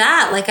besides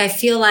that, like, I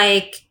feel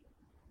like,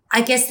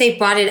 I guess they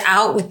brought it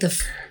out with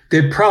the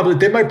They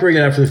might bring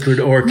it out for the food,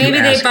 or if maybe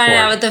you they ask brought for it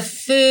out with the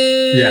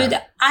food.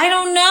 Yeah. I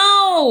don't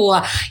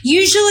know.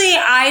 Usually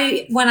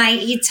when I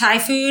eat Thai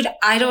food,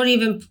 I don't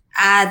even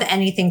add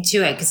anything to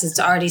it because it's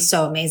already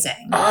so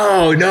amazing.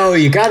 Oh, no,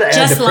 you got to add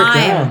just the Prick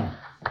lime. Nam.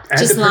 Add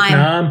just the Prick lime.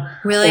 Nam.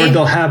 Really? Or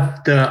they'll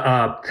have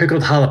the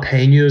pickled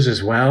jalapenos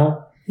as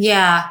well.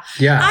 Yeah.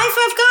 Yeah.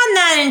 I've gotten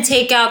that in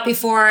takeout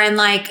before, and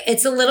like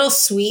it's a little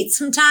sweet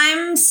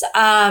sometimes.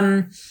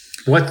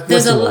 What's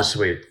a little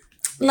sweet?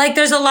 Like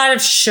there's a lot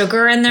of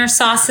sugar in their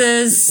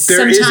sauces. There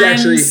sometimes. is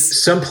actually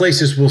some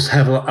places will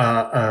have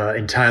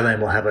in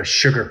Thailand will have a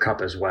sugar cup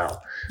as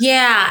well.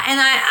 Yeah, and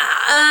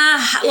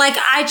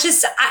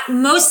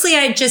mostly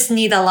I just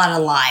need a lot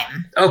of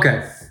lime.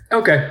 Okay,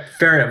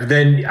 fair enough.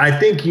 Then I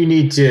think you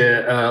need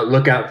to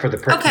look out for the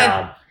Prick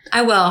Nam.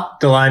 I will.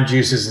 The lime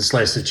juices and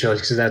slices of chilies,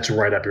 because that's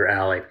right up your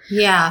alley.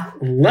 Yeah.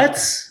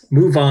 Let's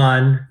move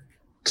on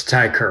to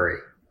Thai curry.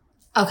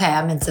 Okay,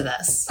 I'm into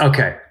this.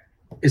 Okay.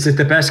 Is it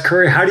the best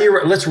curry?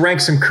 Let's rank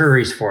some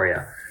curries for you.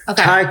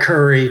 Okay. Thai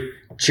curry,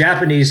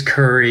 Japanese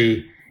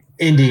curry,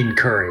 Indian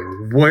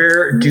curry.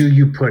 Where do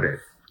you put it?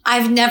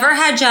 I've never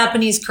had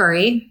Japanese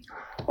curry.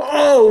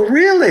 Oh,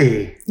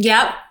 really?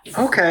 Yep.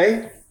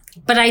 Okay.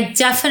 But I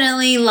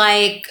definitely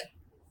like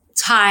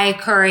Thai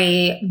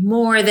curry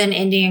more than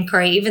Indian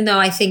curry, even though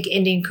I think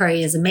Indian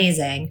curry is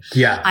amazing.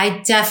 Yeah. I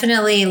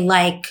definitely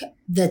like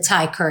the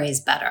Thai curries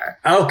better.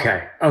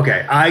 Okay.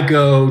 I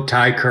go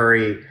Thai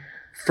curry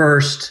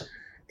first,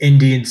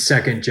 Indian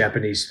second,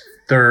 Japanese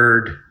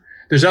third.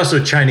 There's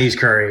also Chinese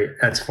curry.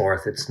 That's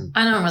fourth.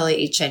 I don't really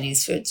eat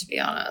Chinese food, to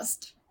be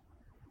honest.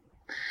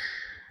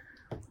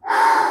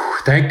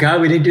 Thank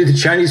God we didn't do the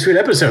Chinese food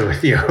episode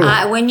with you.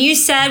 When you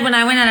said when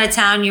I went out of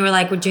town, you were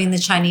like, we're doing the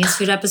Chinese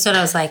food episode.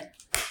 I was like,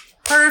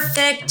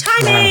 perfect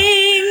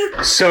timing.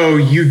 Wow. So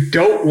you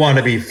don't want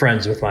to be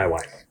friends with my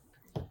wife?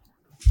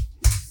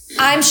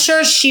 I'm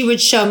sure she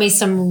would show me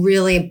some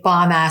really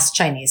bomb ass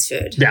Chinese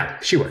food. Yeah,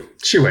 she would.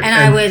 And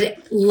I would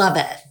love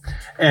it.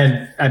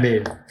 And I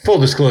mean, full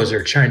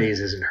disclosure, Chinese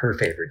isn't her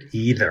favorite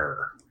either.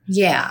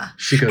 Yeah.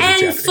 She goes with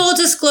Japanese. Full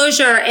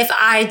disclosure, if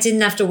I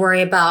didn't have to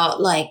worry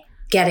about like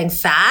getting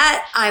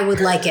fat, I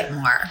would like it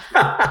more.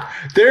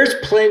 There's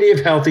plenty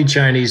of healthy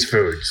Chinese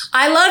foods.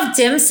 I love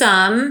dim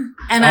sum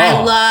and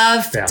I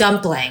love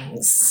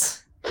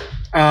dumplings.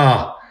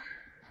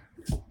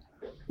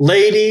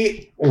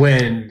 Lady,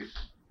 when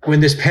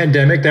this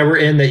pandemic that we're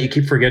in, that you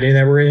keep forgetting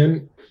that we're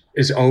in,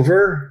 is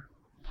over,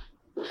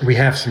 we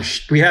have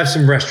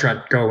some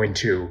restaurant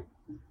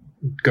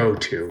go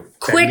to.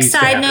 Quick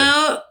side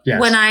note, yes.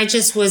 When I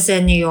just was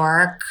in New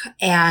York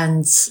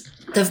and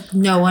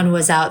no one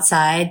was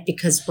outside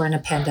because we're in a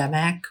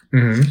pandemic,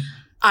 Mm-hmm.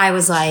 I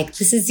was like,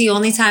 this is the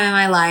only time in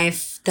my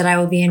life that I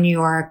will be in New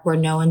York where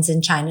no one's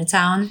in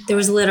Chinatown. There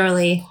was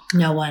literally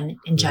no one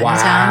in Chinatown.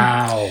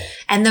 Wow.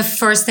 And the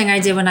first thing I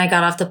did when I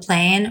got off the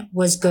plane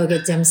was go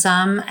get dim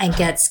sum and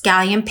get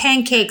scallion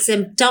pancakes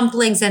and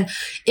dumplings. And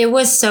it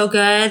was so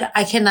good.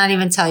 I cannot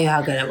even tell you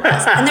how good it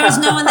was. And there was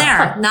no one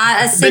there,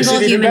 not a single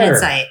human in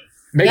sight.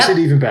 Makes it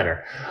even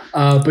better.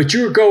 But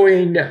you were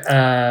going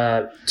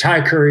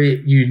Thai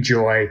curry you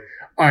enjoy.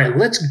 All right,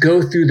 let's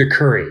go through the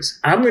curries.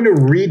 I'm going to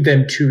read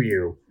them to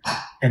you,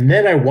 and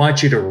then I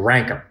want you to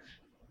rank them.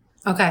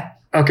 Okay.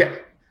 Okay.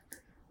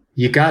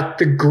 You got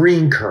the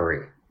green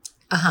curry.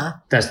 Uh-huh.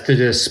 That's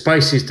the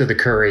spiciest of the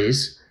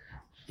curries.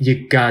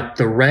 You got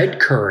the red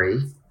curry.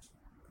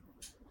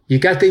 You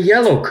got the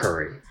yellow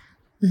curry.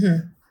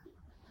 Mm-hmm.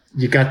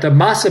 You got the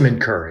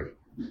massaman curry.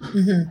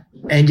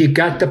 Mm-hmm. And you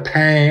got the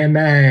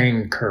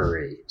Penang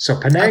curry. So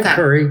Penang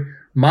curry,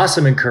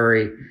 massaman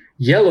curry,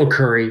 yellow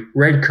curry,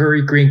 red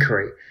curry, green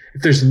curry.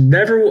 If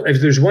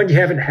there's one you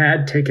haven't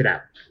had, take it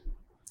out.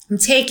 I'm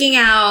taking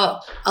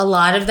out a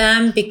lot of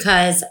them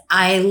because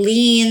I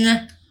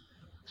lean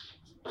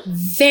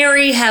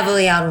very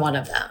heavily on one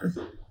of them.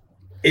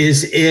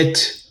 Is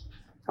it?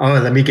 Oh,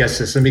 let me guess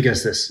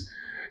this.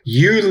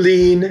 You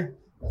lean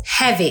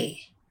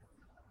heavy.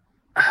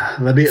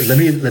 Let me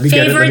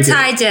favorite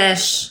Thai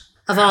dish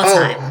of all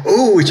time.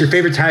 Oh, it's your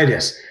favorite Thai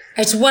dish.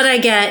 It's what I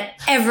get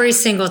every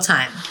single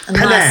time.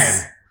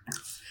 Penang.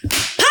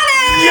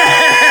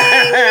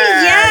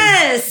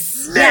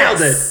 Yes.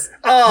 Nailed it.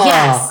 Oh,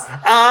 yes.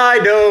 I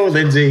know,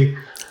 Lindsay.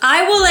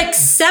 I will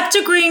accept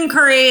a green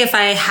curry if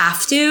I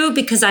have to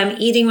because I'm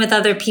eating with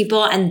other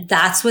people and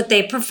that's what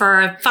they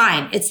prefer.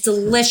 Fine. It's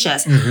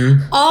delicious.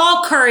 Mm-hmm.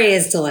 All curry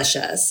is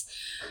delicious.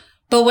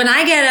 But when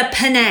I get a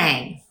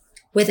Penang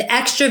with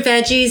extra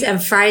veggies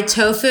and fried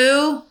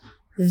tofu,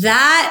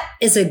 that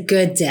is a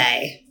good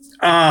day.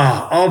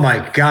 Oh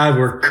my God.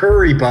 We're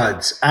curry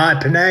buds.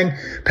 Penang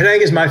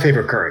is my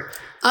favorite curry.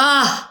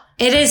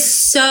 It is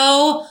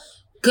so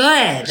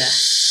good.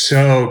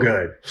 So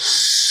good.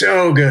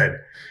 So good.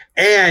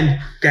 And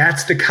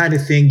that's the kind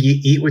of thing you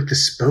eat with the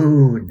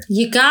spoon.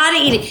 You gotta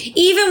eat it.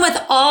 Even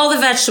with all the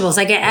vegetables.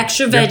 I get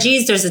extra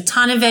veggies. There's a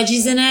ton of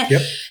veggies in it.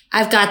 Yep.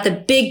 I've got the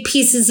big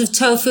pieces of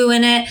tofu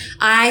in it.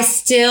 I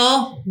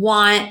still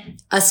want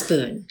a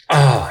spoon.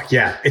 Oh,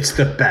 yeah. It's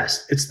the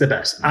best. It's the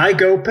best. I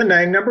go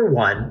Penang number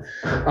one,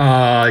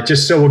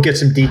 just so we'll get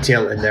some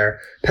detail in there.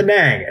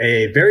 Penang,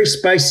 a very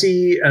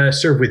spicy,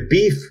 served with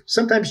beef,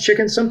 sometimes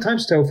chicken,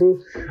 sometimes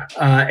tofu.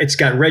 It's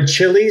got red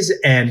chilies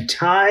and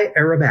Thai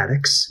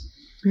aromatics.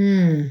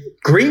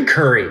 Green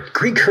curry.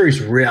 Green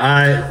curry's real.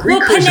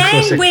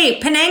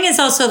 Penang is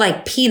also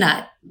like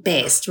peanut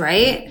based,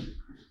 right?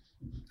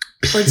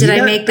 Or did I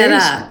make that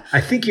up?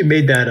 I think you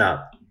made that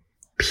up.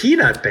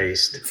 Peanut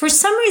based. For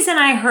some reason,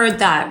 I heard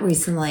that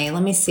recently.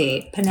 Let me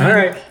see. Penang. All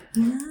right.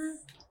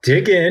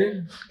 Dig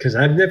in, because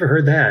I've never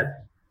heard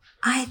that.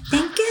 I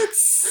think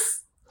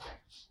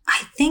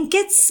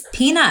it's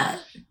peanut.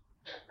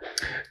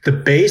 The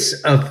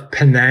base of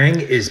Penang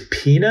is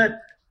peanut?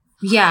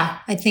 Yeah,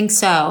 I think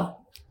so.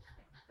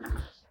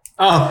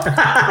 Oh,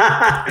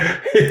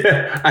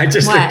 I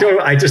just looked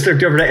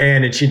over to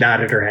Anne and she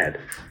nodded her head.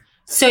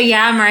 So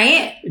yeah, I'm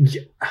right?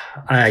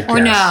 I guess. Or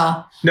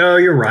no? No,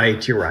 you're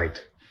right. You're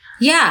right.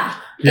 Yeah.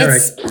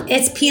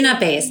 It's peanut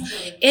based.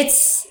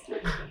 It's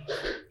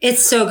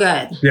so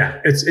good.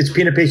 Yeah, it's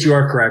peanut based. You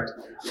are correct.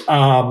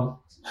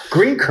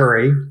 Green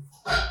curry,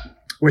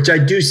 which I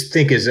do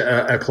think is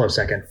a close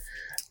second,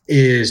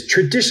 is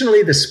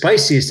traditionally the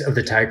spiciest of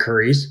the Thai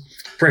curries.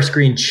 Fresh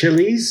green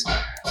chilies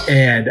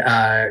and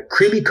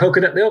creamy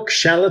coconut milk,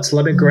 shallots,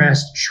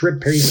 lemongrass,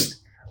 shrimp paste,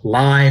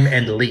 lime,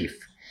 and leaf.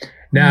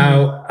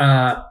 Now,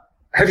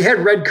 have you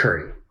had red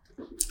curry?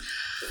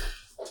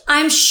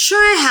 I'm sure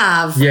I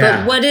have,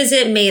 but what is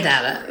it made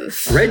out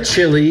of? Red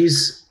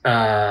chilies,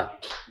 galangal,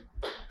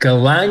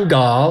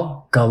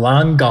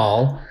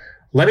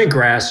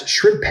 lemongrass,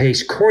 shrimp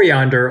paste,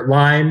 coriander,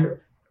 lime,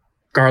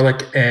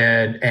 garlic,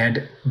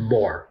 and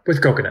more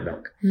with coconut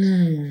milk.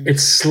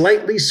 It's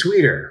slightly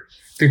sweeter.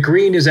 The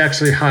green is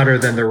actually hotter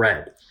than the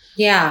red.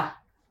 Yeah.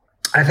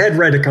 I've had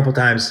red a couple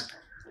times.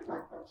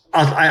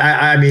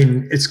 I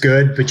mean, it's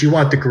good, but you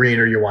want the green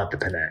or you want the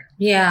Penang.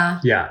 Yeah.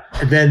 Yeah.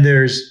 And then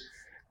there's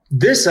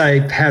this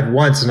I've had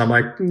once and I'm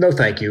like, no,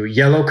 thank you.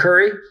 Yellow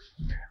curry.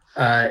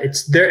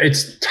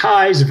 It's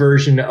Thai's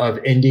version of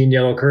Indian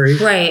yellow curry.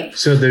 Right.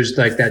 So there's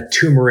like that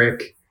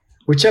turmeric,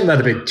 which I'm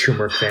not a big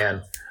turmeric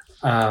fan.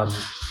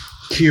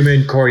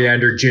 Cumin,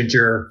 coriander,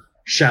 ginger,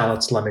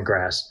 shallots,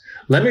 lemongrass.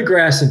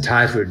 Lemongrass and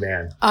Thai food,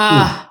 man.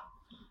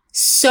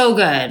 So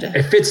good.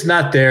 If it's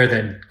not there,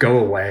 then go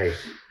away.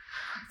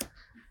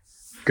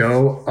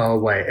 Go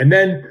away. And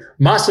then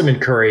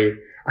massaman curry,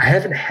 I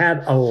haven't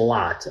had a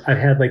lot. I've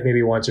had like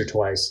maybe once or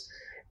twice.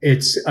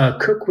 It's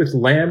cooked with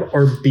lamb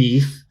or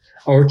beef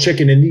or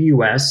chicken in the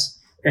U.S.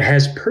 It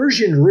has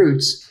Persian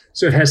roots,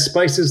 so it has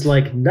spices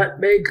like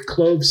nutmeg,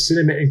 cloves,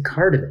 cinnamon, and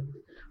cardamom,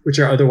 which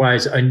are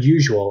otherwise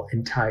unusual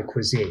in Thai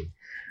cuisine.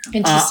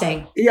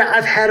 Interesting. Yeah,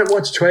 I've had it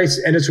once, twice,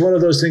 and it's one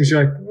of those things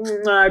you're like,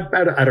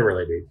 I don't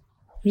really need.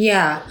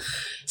 Yeah.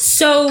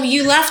 So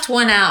you left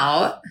one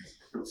out.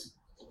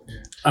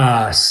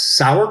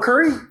 Sour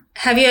curry?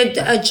 Have you had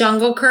a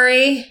jungle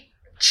curry?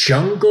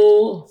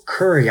 Jungle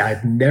curry.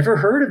 I've never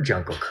heard of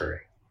jungle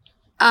curry.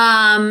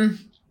 I've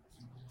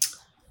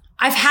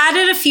had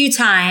it a few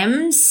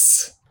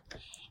times.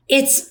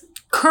 It's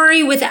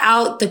curry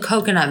without the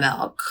coconut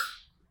milk.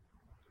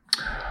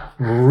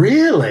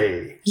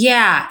 Really?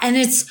 Yeah. And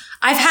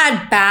I've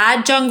had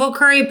bad jungle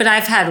curry, but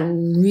I've had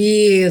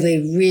really,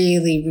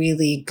 really,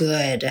 really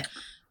good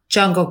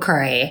jungle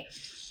curry.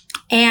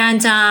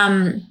 And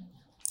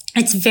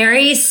it's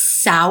very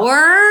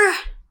sour.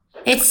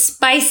 It's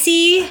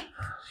spicy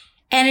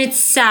and it's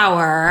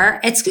sour.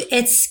 It's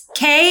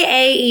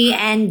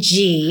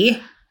KAENGPA.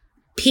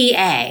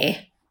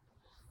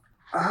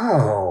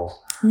 Oh.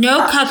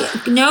 No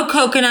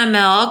coconut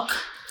milk.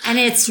 And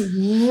it's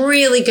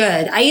really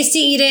good. I used to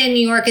eat it in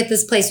New York at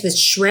this place with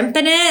shrimp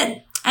in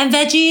it and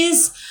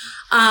veggies.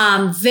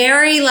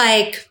 Very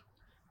like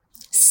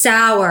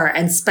sour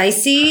and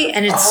spicy,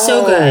 and it's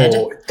so good.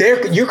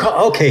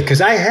 Okay,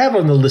 because I have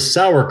on the list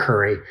sour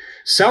curry.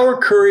 Sour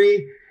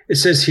curry, it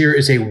says here,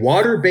 is a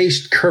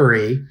water-based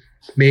curry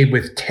made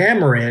with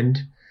tamarind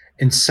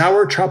and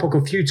sour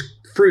tropical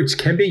fruits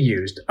can be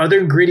used. Other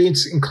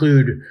ingredients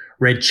include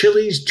red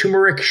chilies,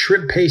 turmeric,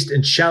 shrimp paste,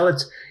 and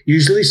shallots,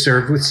 usually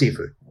served with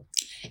seafood.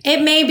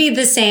 It may be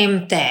the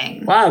same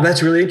thing. Wow,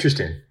 that's really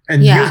interesting.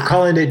 And you're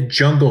calling it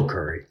jungle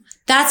curry.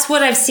 That's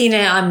what I've seen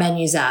it on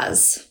menus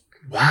as.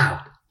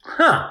 Wow.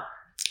 Huh.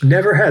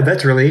 Never had.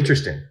 That's really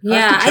interesting. I'll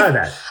have to try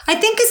that. I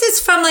think because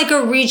it's from like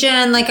a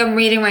region, like I'm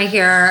reading right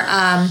here.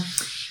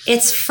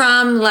 It's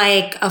from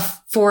like a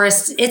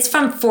forest. It's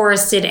from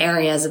forested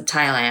areas of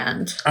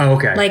Thailand. Oh,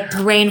 okay. Like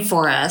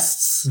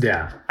rainforests.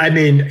 Yeah. I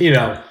mean,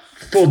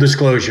 full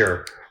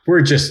disclosure,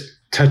 we're just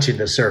touching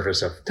the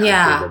surface of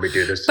Thai food when we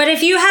do this. But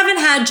if you haven't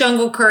had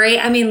jungle curry,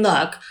 I mean,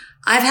 look,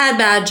 I've had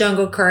bad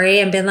jungle curry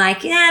and been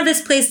like, yeah,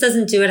 this place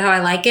doesn't do it how I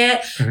like it.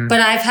 Mm-hmm. But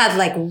I've had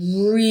like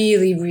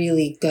really,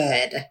 really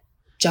good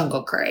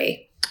jungle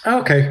curry.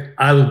 Okay.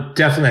 I'll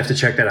definitely have to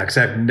check that out because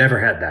I've never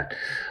had that.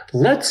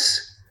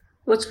 Let's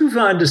move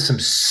on to some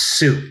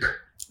soup.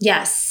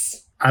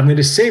 Yes. I'm going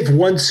to save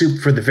one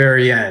soup for the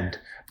very end,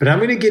 but I'm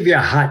going to give you a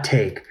hot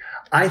take.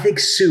 I think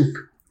soup,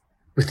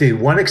 with the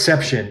one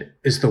exception,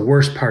 is the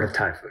worst part of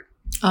Thai food.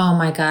 Oh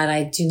my God,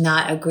 I do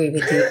not agree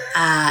with you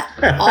at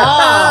all.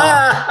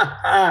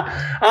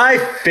 I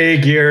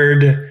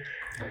figured.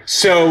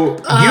 So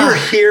you're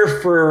here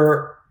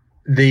for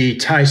the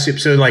Thai soup.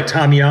 So like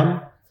Tom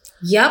Yum?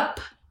 Yep.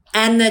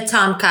 And the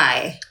Tom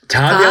Kai.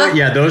 Tom Yum?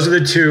 Yeah, those are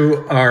the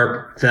two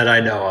that I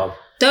know of.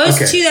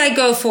 Those two I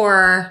go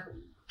for.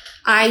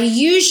 I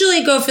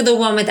usually go for the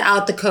one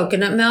without the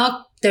coconut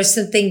milk. There's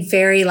something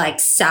very like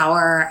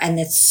sour and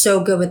it's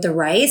so good with the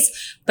rice,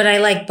 but I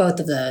like both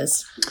of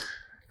those.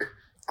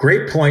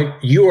 Great point.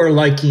 You are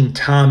liking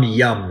Tom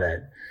Yum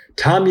then.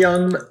 Tom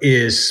Yum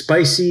is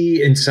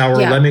spicy and sour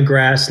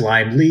lemongrass,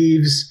 lime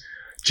leaves,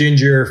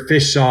 ginger,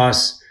 fish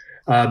sauce,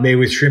 made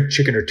with shrimp,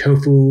 chicken, or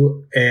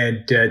tofu,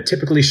 and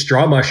typically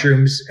straw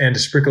mushrooms and a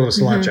sprinkle of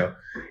cilantro.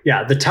 Mm-hmm.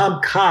 Yeah, the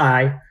Tom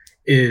Kai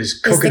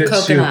is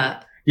coconut soup.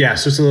 Yeah,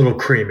 so it's a little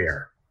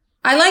creamier.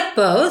 I like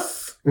both.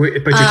 But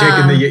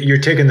you're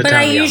taking the Tom Yum. But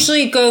I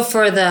usually go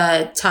for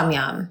the Tom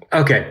Yum.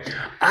 Okay.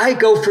 I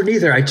go for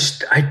neither. I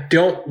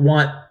don't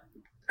want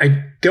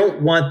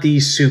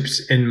these soups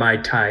in my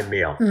Thai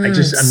meal. I'm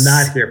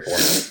not here for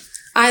it.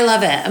 I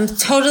love it. I'm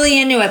totally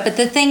into it. But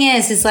the thing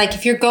is like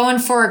if you're going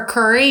for a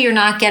curry, you're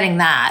not getting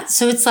that.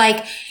 So it's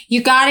like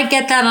you got to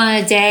get that on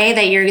a day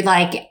that you're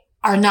like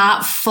are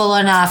not full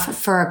enough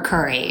for a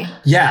curry.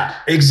 Yeah,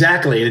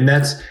 exactly. And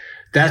that's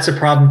a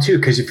problem too,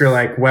 because if you're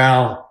like,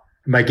 well,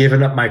 am I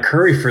giving up my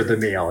curry for the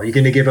meal? You're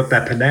going to give up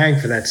that Penang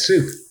for that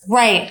soup.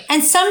 Right.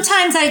 And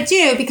sometimes I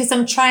do because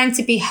I'm trying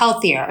to be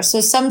healthier. So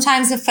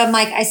sometimes if I'm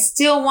like, I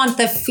still want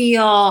the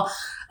feel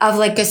of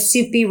like a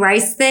soupy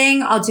rice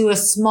thing, I'll do a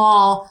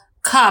small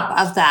cup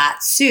of that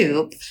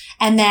soup.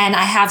 And then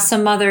I have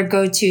some other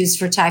go-tos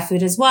for Thai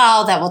food as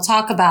well that we'll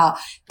talk about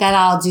that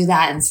I'll do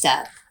that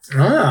instead. Oh,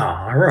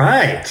 all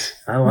right.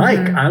 I like.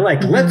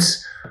 Mm-hmm.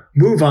 Let's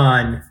move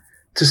on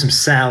to some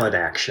salad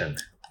action.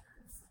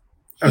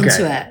 Okay.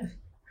 Into it.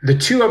 The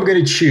two I'm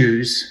going to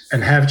choose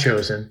and have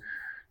chosen.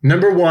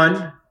 Number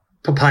 1,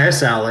 papaya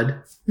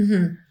salad.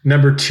 Mm-hmm.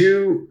 Number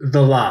 2,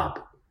 the lob.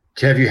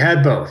 Have you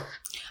had both?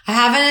 I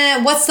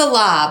haven't. What's the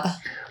lob?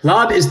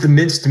 Lob is the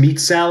minced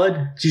meat salad.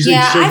 It's usually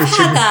I've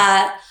had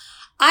that.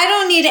 I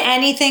don't need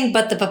anything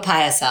but the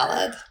papaya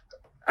salad.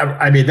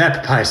 I mean,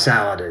 that papaya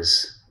salad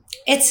is...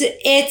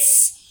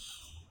 It's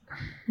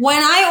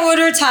when I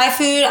order Thai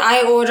food,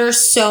 I order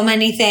so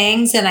many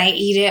things and I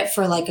eat it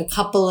for like a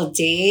couple of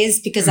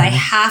days because I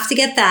have to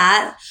get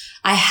that.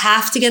 I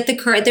have to get the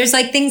curry. There's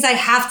like things I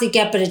have to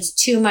get, but it's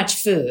too much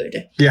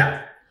food.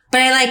 Yeah.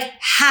 But I like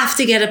have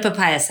to get a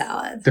papaya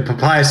salad. The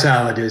papaya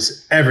salad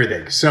is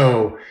everything.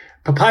 So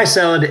papaya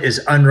salad is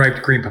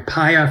unripe green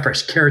papaya,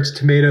 fresh carrots,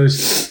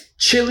 tomatoes,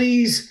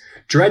 chilies,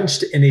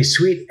 drenched in a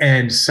sweet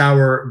and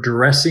sour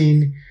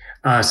dressing.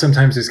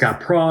 Sometimes it's got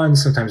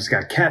prawns. Sometimes it's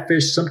got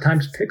catfish.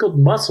 Sometimes pickled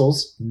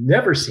mussels.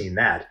 Never seen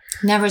that.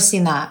 Never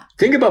seen that.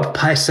 Think about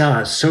papaya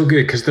salad. It's so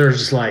good because there's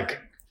just like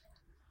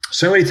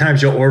so many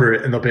times you'll order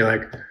it and they'll be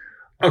like,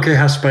 okay,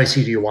 how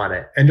spicy do you want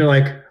it? And you're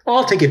like, oh,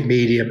 I'll take it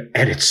medium.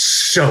 And it's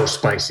so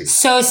spicy.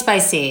 So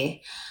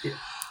spicy. Yeah.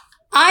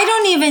 I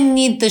don't even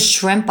need the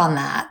shrimp on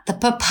that. The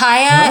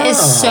papaya is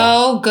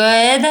so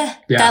good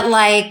that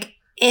like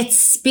it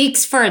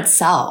speaks for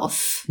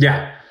itself.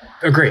 Yeah.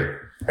 Agree.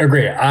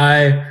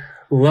 I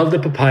love the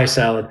papaya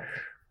salad.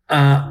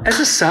 As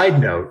a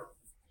side note,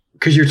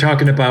 because you're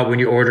talking about when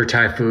you order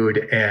Thai food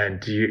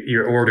and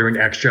you're ordering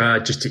extra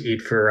just to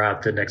eat for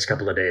the next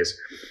couple of days.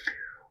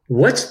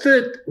 What's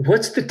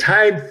the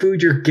Thai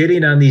food you're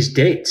getting on these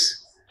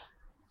dates?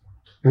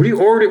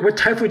 What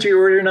Thai food are you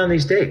ordering on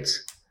these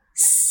dates?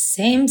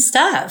 Same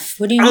stuff.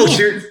 What do you mean?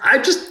 So I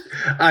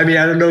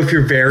don't know if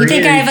you're varying. You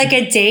think I have like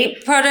a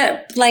date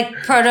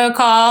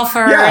protocol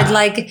for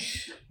like,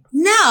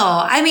 no,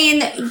 I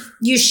mean,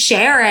 you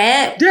share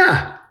it.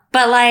 Yeah.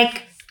 But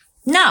like,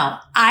 no,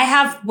 I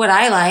have what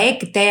I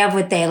like. They have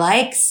what they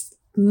like.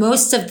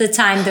 Most of the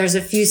time there's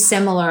a few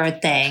similar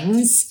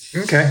things.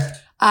 Okay.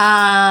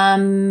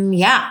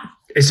 Yeah.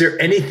 Is there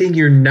any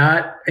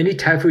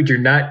Thai food you're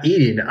not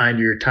eating on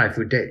your Thai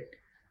food date?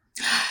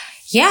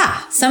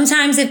 Yeah.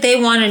 Sometimes if they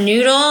want a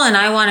noodle and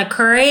I want a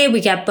curry, we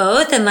get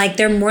both. And like,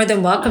 they're more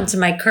than welcome to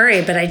my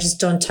curry, but I just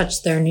don't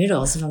touch their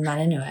noodles if I'm not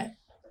into it.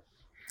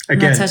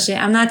 Again,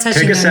 I'm not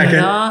touching their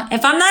noodle.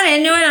 If I'm not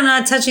into it, I'm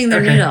not touching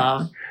their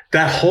noodle.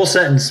 That whole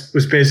sentence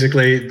was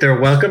basically, they're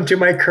welcome to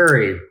my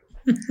curry.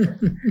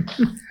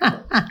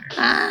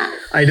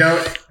 I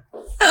don't.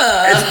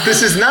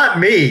 This is not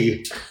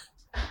me.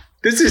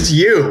 This is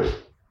you.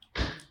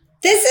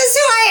 This is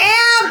who I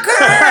am,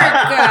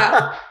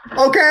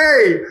 Kirk.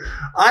 Okay.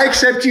 I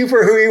accept you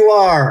for who you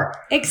are.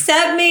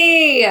 Accept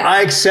me.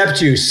 I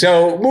accept you.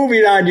 So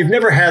moving on, you've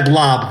never had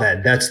lob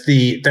then. That's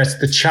the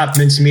chopped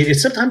mincemeat.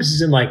 Sometimes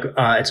it's in like,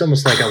 it's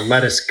almost like a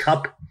lettuce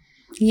cup.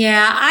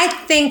 Yeah, I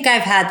think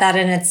I've had that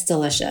and it's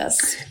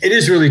delicious. It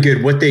is really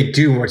good. What they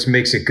do, what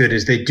makes it good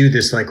is they do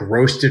this like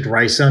roasted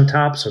rice on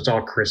top. So it's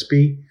all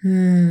crispy.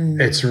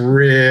 It's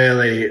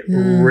really,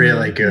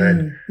 really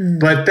good.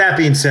 But that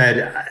being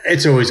said,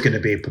 it's always going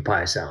to be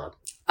papaya salad.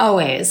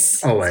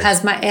 Always. It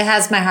has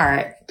my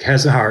heart. It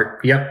has a heart.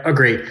 Yep.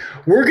 Agree.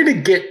 We're going to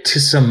get to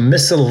some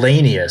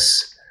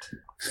miscellaneous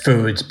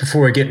foods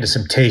before we get into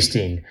some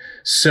tasting.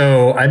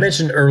 So I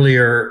mentioned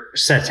earlier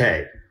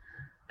satay.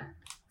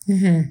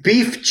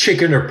 Beef,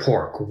 chicken, or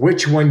pork?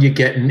 Which one you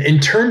get in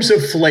terms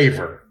of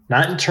flavor,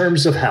 not in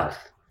terms of health?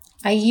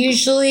 I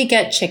usually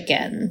get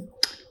chicken.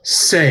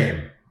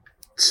 Same.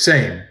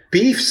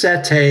 Beef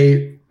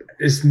satay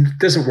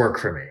doesn't work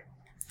for me.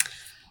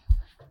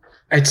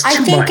 It's too much.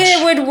 I think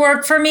it would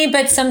work for me,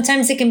 but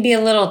sometimes it can be a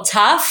little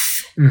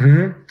tough. A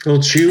little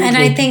chewy. And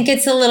I think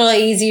it's a little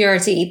easier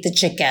to eat the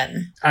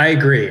chicken. I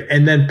agree.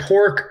 And then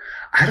pork,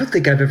 I don't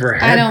think I've ever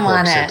had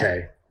pork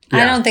satay.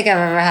 Yeah. I don't think I've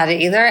ever had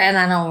it either, and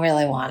I don't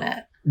really want it.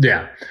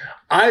 Yeah.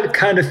 I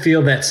kind of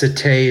feel that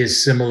satay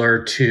is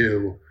similar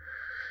to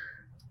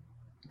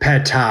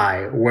pad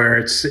thai, where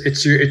it's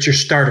your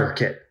starter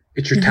kit.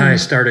 It's your Thai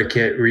starter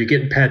kit where you're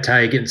getting pad thai,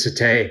 you're getting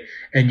satay,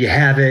 and you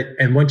have it.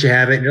 And once you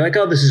have it, and you're like,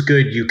 oh, this is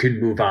good, you can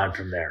move on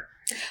from there.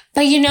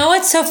 But you know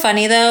what's so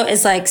funny, though,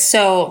 is like,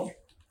 so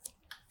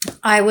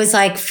I was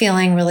like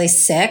feeling really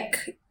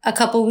sick a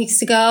couple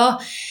weeks ago.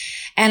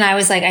 And I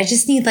was like, I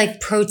just need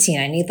like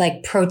protein. I need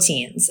like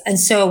proteins. And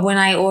so when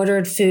I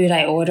ordered food,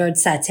 I ordered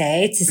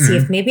satay to see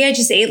if maybe I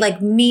just ate like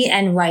meat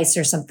and rice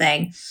or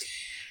something.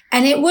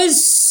 And it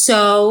was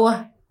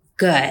so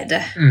good.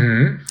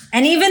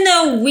 And even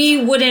though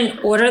we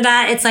wouldn't order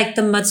that, it's like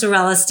the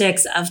mozzarella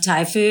sticks of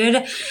Thai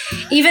food.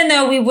 Even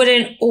though we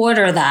wouldn't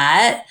order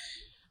that,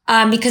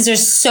 because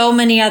there's so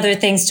many other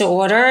things to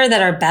order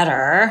that are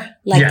better,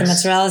 like the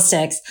mozzarella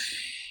sticks.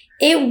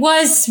 It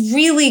was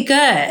really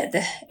good.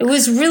 It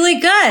was really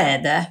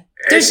good.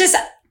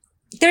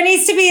 There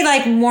needs to be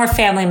like more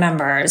family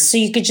members. So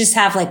you could just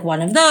have like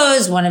one of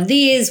those, one of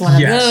these, one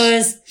of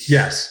those.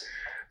 Yes.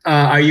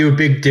 Are you a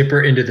big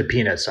dipper into the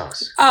peanut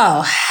sauce?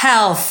 Oh,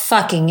 hell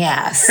fucking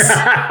yes.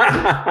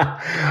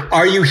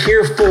 Are you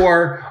here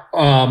for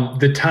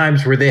the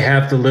times where they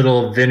have the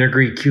little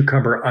vinegary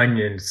cucumber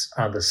onions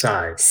on the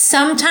side?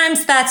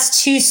 Sometimes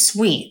that's too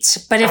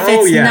sweet. But if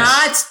it's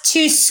not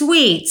too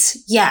sweet,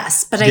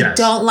 yes. But I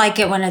don't like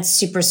it when it's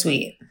super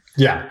sweet.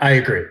 Yeah, I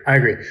agree.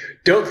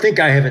 Don't think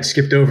I haven't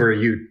skipped over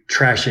you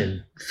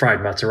trashing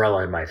fried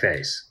mozzarella in my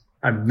face.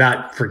 I'm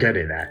not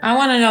forgetting that. I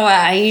want to know what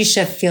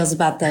Aisha feels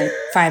about the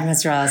fried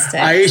mozzarella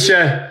sticks.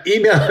 Aisha,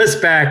 email us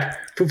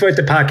back,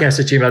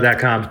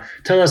 foodfightthepodcast@gmail.com.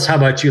 Tell us how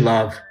much you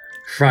love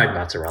fried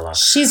mozzarella.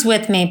 She's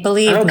with me,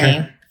 believe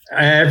me.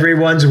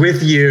 Everyone's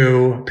with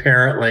you,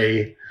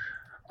 apparently.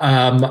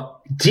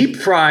 Deep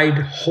fried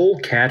whole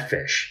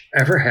catfish.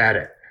 Ever had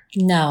it?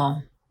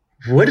 No.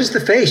 What is the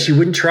face? You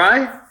wouldn't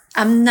try?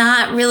 I'm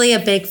not really a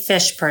big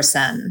fish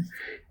person.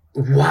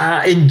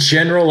 Wow. In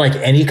general, like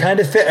any kind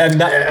of fish? I'm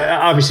not,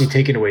 obviously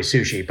taking away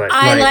sushi, but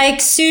I like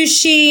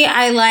sushi.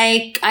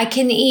 I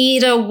can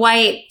eat a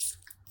white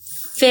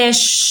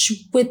fish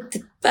with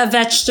a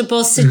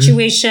vegetable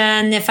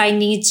situation if I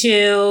need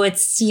to.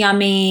 It's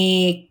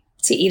yummy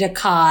to eat a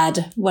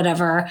cod,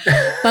 whatever.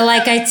 But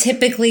like I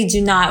typically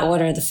do not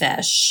order the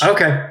fish.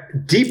 Okay.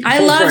 I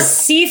love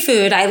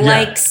seafood. I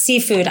like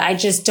seafood. I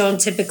just don't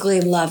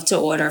typically love to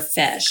order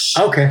fish.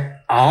 Okay.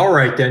 All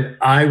right, then.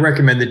 I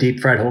recommend the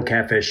deep fried whole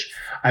catfish.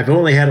 I've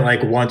only had it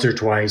like once or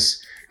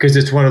twice because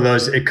it's one of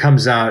those, it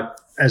comes out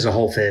as a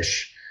whole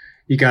fish.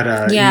 You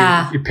gotta,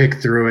 you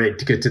pick through it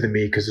to get to the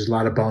meat because there's a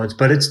lot of bones,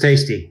 but it's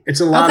tasty. It's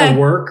a lot of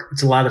work.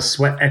 It's a lot of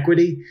sweat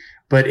equity,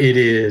 but it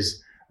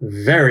is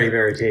very,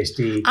 very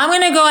tasty. I'm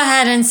going to go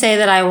ahead and say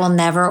that I will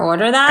never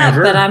order that,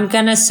 but I'm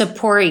going to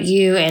support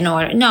you in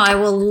order. No, I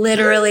will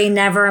literally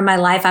never in my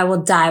life. I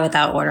will die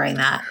without ordering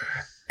that.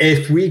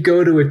 If we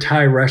go to a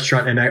Thai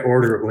restaurant and I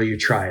order it, will you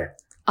try it?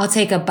 I'll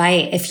take a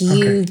bite if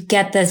you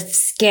get the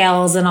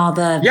scales and all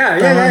the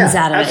bones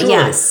out of Absolutely.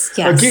 It.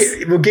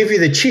 Yes. We'll give you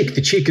the cheek.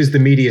 The cheek is the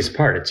meatiest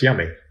part. It's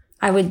yummy.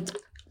 I would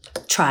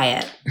try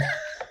it.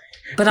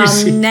 But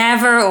I'll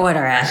never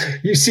order it.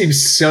 You seem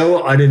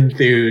so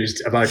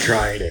unenthused about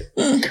trying it.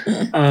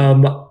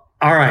 All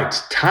right.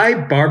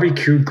 Thai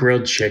barbecue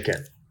grilled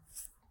chicken.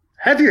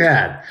 Have you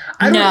had?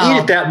 I don't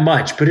eat it that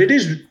much, but it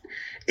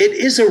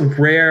is a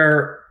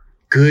rare,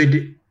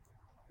 good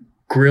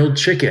grilled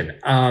chicken.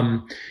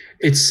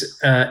 It's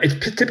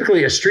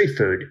typically a street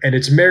food, and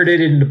it's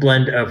marinated in a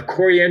blend of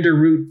coriander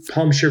root,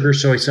 plum sugar,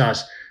 soy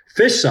sauce,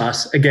 fish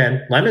sauce,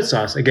 again, lemon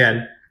sauce,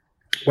 again,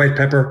 white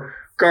pepper,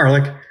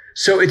 garlic.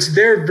 So it's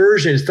their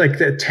version. It's like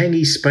the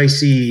tangy,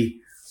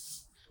 spicy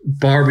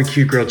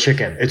barbecue grilled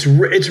chicken. It's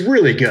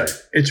really good.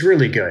 It's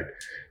really good.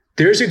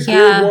 There's a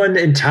good one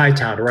in Thai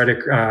Town, right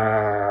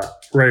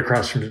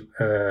across from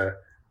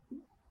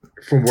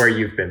where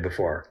you've been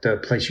before, the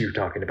place you were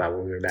talking about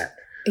when we met.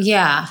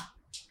 Yeah.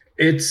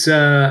 It's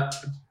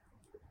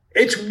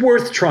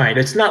worth trying.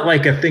 It's not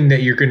like a thing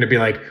that you're going to be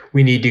like,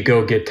 we need to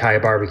go get Thai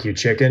barbecue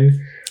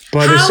chicken.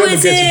 But how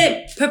is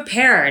it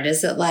prepared?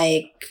 Is it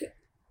like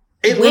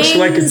it wings? Looks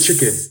like a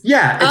chicken.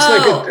 Yeah,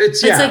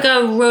 it's like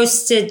a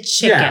roasted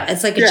chicken. Yeah,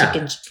 it's like a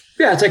chicken.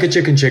 Yeah, it's like a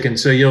chicken.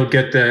 So you'll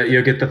get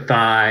the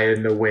thigh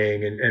and the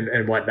wing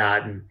and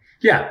whatnot. And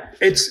yeah,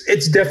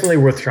 it's definitely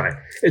worth trying.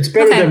 It's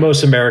better than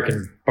most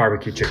American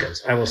barbecue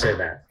chickens. I will say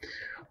that.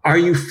 Are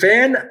you a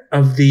fan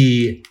of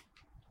the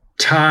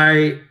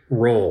Thai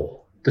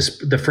roll,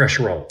 the fresh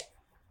roll?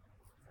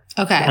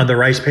 Okay. On the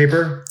rice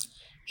paper?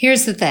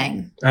 Here's the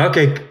thing.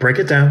 Okay, break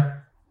it down.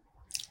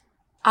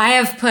 I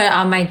have put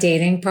on my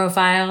dating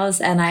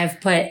profiles and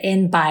I've put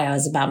in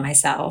bios about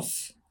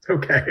myself.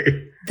 Okay.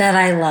 That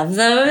I love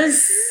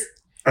those.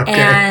 Okay.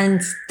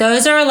 And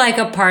those are like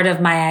a part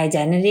of my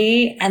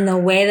identity. And the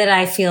way that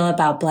I feel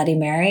about Bloody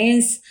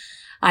Marys,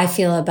 I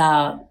feel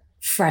about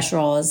fresh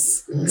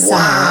rolls.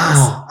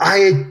 Wow.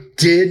 I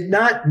did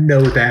not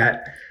know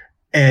that.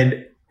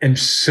 And am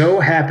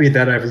so happy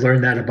that I've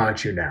learned that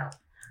about you now.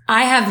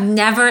 I have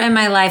never in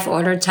my life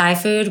ordered Thai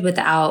food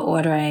without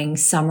ordering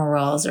summer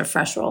rolls or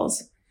fresh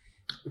rolls.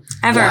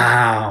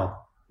 Ever.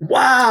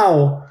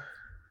 Wow.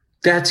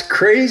 That's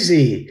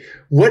crazy.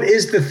 What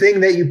is the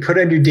thing that you put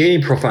on your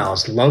dating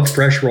profiles? Love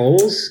fresh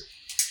rolls?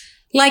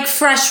 Like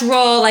fresh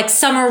roll, like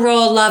summer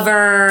roll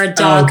lover,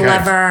 dog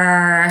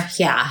lover.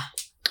 Yeah.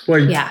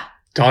 Well,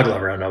 dog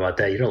lover, I don't know about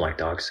that. You don't like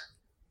dogs.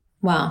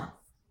 Well.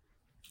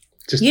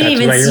 Just you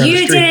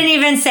didn't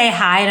even say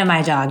hi to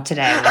my dog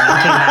today when you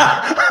came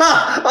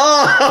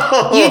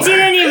out. You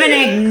didn't even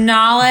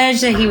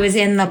acknowledge that he was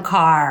in the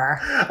car.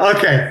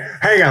 Okay,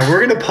 hang on.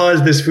 We're going to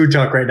pause this food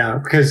talk right now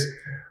because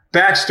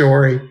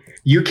backstory,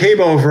 you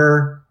came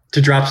over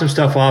to drop some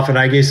stuff off and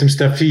I gave some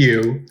stuff to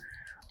you.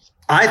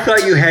 I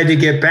thought you had to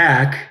get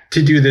back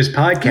to do this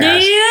podcast. No,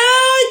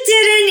 you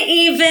didn't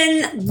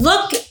even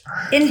look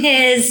in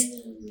his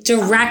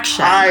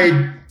direction.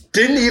 I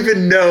didn't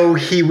even know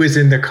he was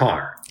in the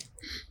car.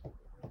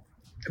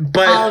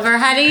 But Oliver,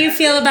 how do you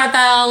feel about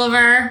that,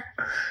 Oliver?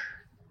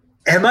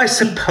 Am I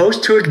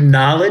supposed to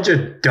acknowledge a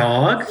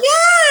dog?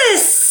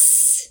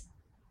 Yes.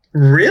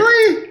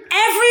 Really?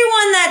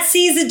 Everyone that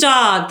sees a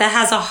dog that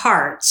has a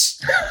heart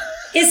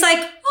is like,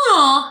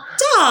 oh,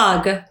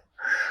 dog.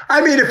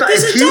 I mean,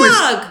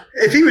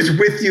 if he was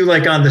with you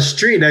like on the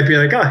street, I'd be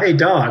like, oh, hey,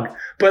 dog.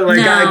 But like,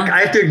 no.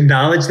 I have to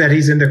acknowledge that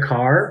he's in the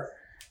car.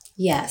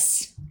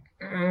 Yes.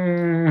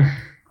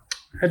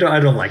 I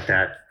don't like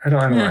that. I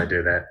don't want to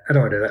do that. I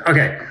don't want to do that.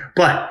 Okay.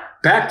 But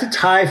back to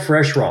Thai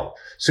fresh roll.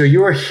 So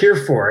you are here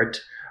for it.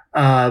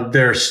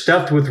 They're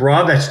stuffed with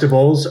raw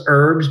vegetables,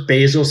 herbs,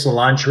 basil,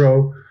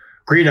 cilantro,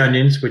 green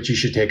onions, which you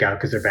should take out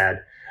because they're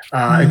bad,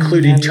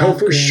 including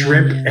tofu,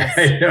 shrimp,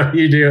 I know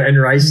you do, and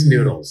rice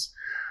noodles.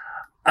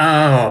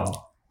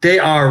 They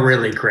are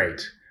really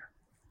great.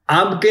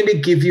 I'm going to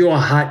give you a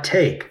hot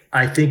take.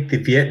 I think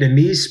the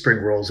Vietnamese spring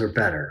rolls are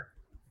better.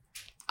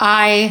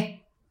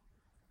 I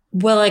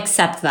will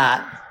accept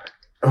that.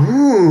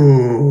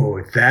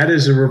 Ooh, that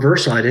is a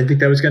reversal. I didn't think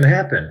that was going to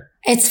happen.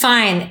 It's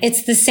fine.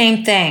 It's the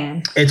same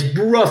thing. It's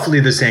roughly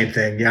the same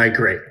thing. Yeah, I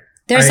agree.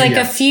 There's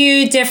a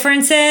few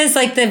differences.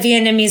 Like the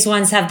Vietnamese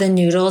ones have the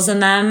noodles in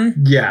them.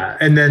 Yeah.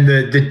 And then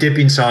the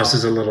dipping sauce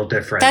is a little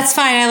different. That's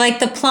fine. I like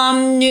the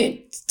plum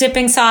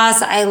dipping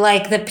sauce. I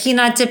like the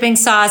peanut dipping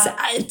sauce.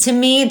 To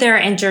me, they're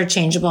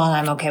interchangeable and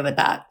I'm okay with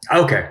that.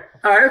 Okay.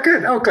 All right.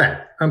 Good. Oh,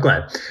 glad. I'm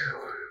glad.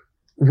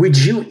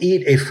 Would you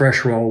eat a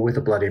fresh roll with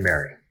a Bloody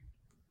Mary?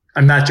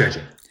 I'm not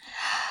judging.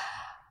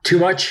 Too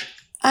much?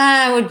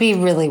 It would be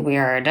really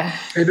weird.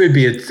 It would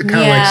be kind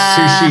of like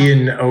sushi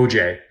and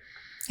OJ.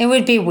 It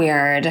would be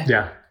weird.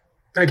 Yeah,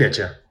 I get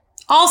you.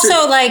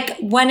 Also, like,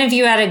 when have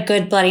you had a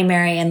good Bloody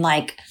Mary in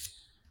like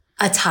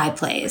a Thai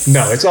place?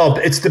 No, it's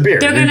the beer.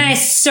 They're gonna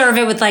serve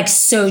it with like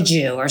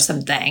soju or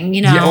something,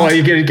 you know? Yeah, well,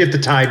 you get the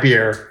Thai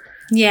beer.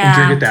 Yeah.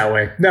 And drink it that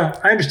way. No,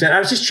 I understand. I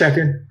was just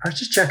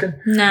checking.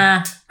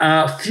 Nah.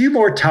 A few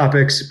more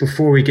topics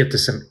before we get to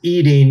some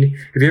eating.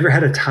 Have you ever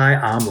had a Thai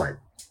omelet?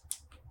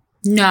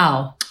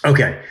 No.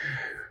 Okay.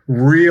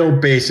 Real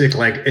basic,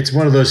 like it's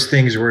one of those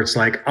things where it's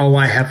like, oh,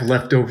 I have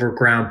leftover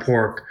ground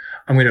pork.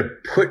 I'm going to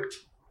put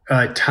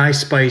Thai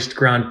spiced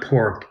ground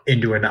pork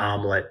into an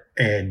omelet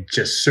and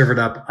just serve it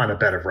up on a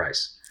bed of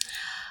rice.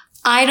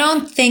 I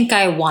don't think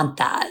I want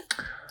that.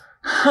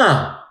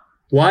 Huh.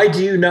 Why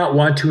do you not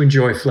want to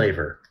enjoy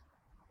flavor?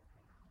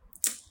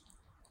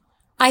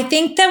 I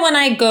think that when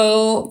I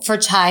go for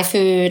Thai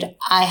food,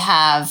 I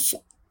have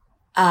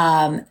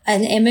an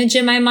image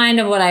in my mind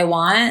of what I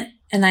want,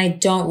 and I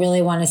don't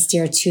really want to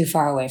steer too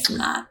far away from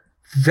that.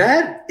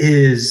 That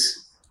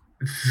is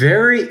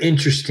very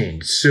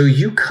interesting. So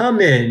you come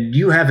in,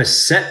 you have a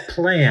set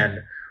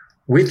plan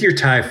with your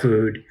Thai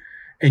food,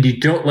 and you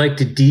don't like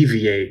to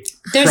deviate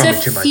from it too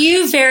much. There's a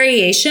few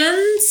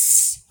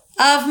variations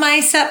of my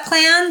set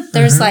plan.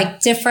 There's like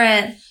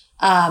different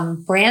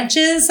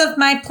branches of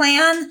my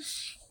plan,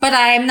 but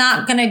I'm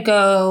not going to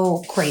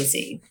go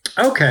crazy.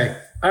 Okay.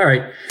 All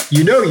right.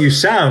 You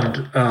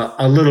sound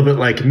a little bit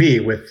like me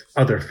with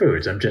other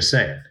foods. I'm just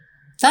saying.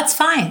 That's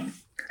fine.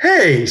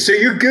 Hey, so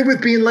you're good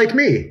with being like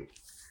me?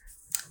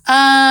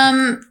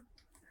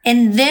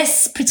 In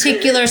this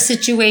particular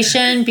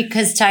situation,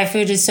 because Thai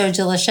food is so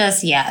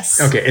delicious, yes.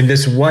 Okay. In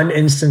this one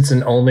instance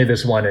and only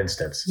this one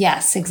instance.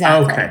 Yes,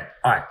 exactly. Okay.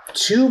 All right.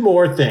 Two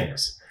more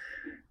things.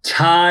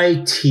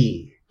 Thai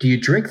tea. Do you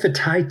drink the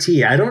Thai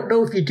tea? I don't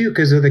know if you do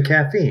because of the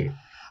caffeine.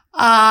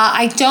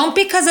 I don't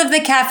because of the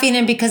caffeine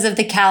and because of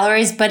the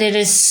calories, but it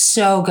is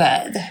so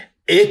good.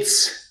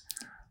 It's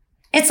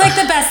like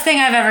the best thing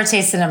I've ever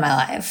tasted in my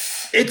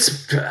life.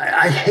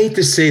 I hate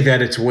to say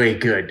that it's way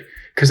good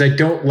because I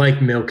don't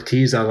like milk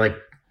teas. I like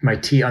my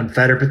tea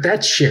unfettered, but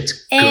that shit's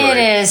good. It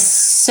is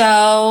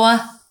so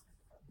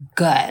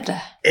good.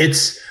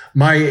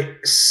 My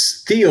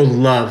Theo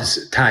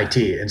loves Thai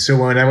tea. And so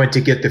when I went to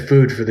get the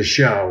food for the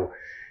show,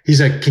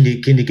 he's like, can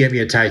you get me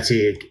a Thai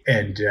tea?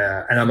 And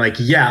I'm like,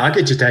 yeah, I'll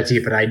get you Thai tea,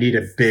 but I need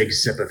a big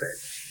sip of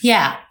it.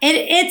 Yeah.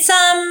 It's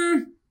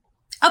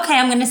okay,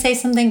 I'm going to say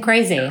something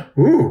crazy.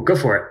 Ooh, go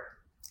for it.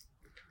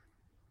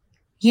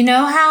 You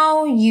know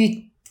how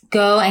you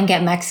go and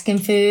get Mexican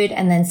food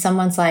and then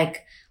someone's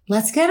like,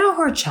 let's get a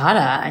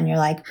horchata. And you're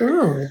like,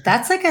 ooh,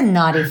 that's like a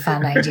naughty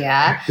fun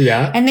idea.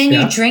 Yeah. And then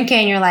you drink it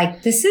and you're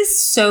like, this is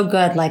so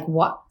good. Like,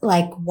 what?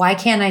 Like, why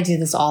can't I do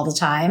this all the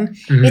time?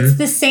 Mm-hmm. It's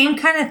the same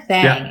kind of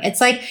thing. Yeah. It's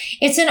like,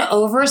 it's an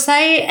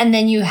oversight and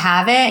then you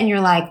have it and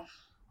you're like,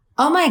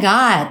 oh my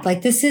God,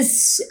 like but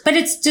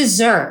it's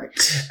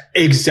dessert.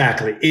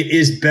 Exactly. It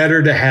is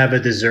better to have a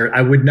dessert.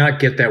 I would not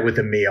get that with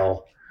a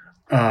meal.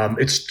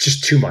 It's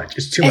just too much.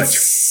 It's too much.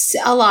 It's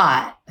a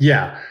lot.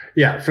 Yeah.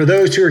 Yeah. For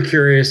those who are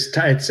curious,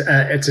 it's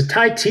a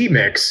Thai tea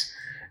mix.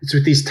 It's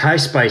with these Thai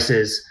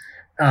spices,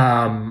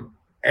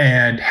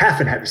 and half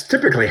and half. It's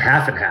typically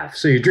half and half.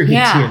 So you're drinking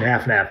tea and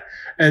half,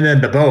 and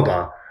then the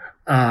boba.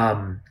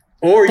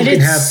 Or you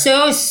can have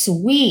so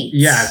sweet.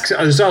 Yeah.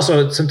 There's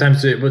also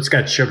sometimes it's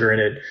got sugar in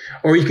it,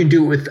 or you can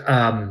do it with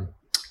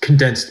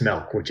condensed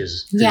milk, which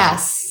is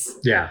yes.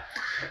 Yeah.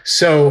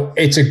 So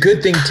it's a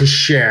good thing to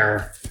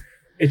share.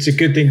 It's a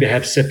good thing to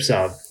have sips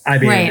of. I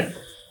mean. Right.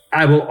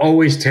 I will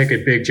always take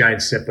a big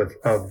giant sip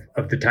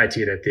of the Thai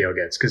tea that Theo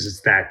gets because it's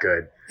that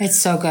good. It's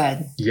so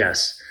good.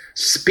 Yes.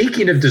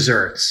 Speaking of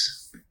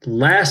desserts,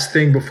 last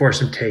thing before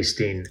some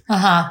tasting.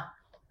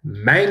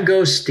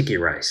 Mango sticky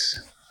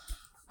rice.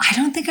 I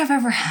don't think I've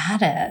ever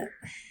had it.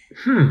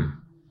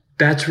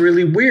 That's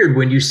really weird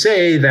when you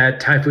say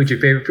that Thai food's your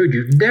favorite food.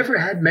 You've never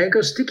had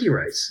mango sticky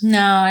rice.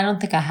 No, I don't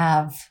think I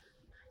have.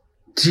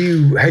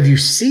 Have you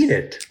seen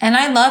it? And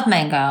I love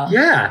mango.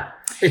 Yeah.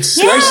 It's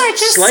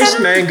sliced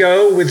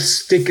mango with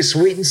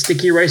sweet and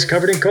sticky rice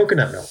covered in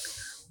coconut milk.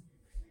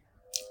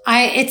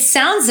 It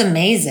sounds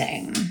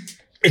amazing.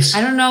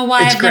 I don't know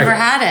why I've never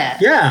had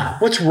it. Yeah.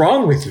 What's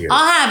wrong with you?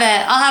 I'll have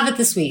it. I'll have it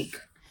this week.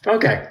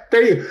 Okay.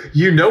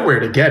 You know where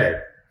to get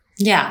it.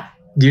 Yeah.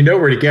 You know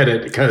where to get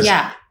it because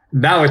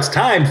Now it's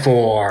time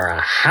for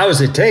How's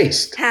It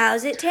Taste?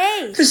 How's it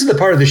taste? This is the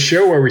part of the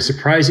show where we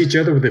surprise each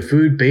other with a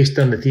food based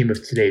on the theme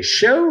of today's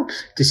show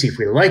to see if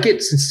we like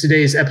it. Since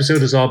today's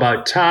episode is all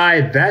about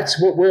Thai,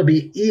 that's what we'll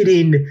be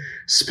eating,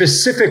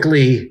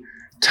 specifically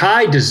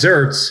Thai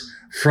desserts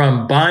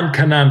from Ban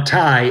Kanam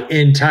Thai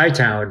in Thai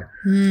Town.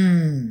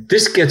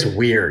 This gets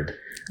weird.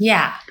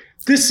 Yeah.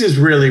 This is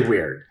really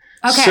weird.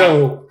 Okay.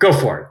 So go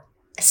for it.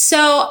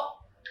 So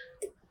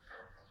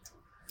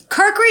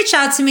Kirk reached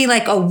out to me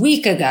like a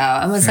week ago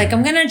and was like,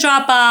 I'm going to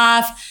drop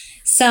off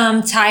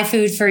some Thai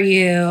food for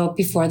you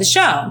before the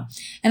show.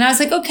 And I was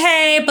like,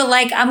 okay, but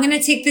like, I'm going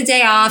to take the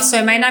day off, so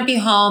I might not be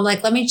home.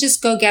 Like, I'll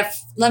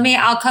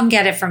come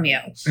get it from you.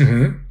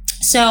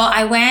 So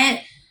I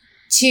went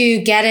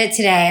to get it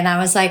today and I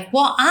was like,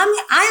 well,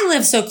 I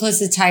live so close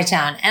to Thai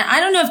Town and I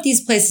don't know if these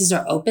places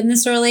are open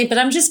this early, but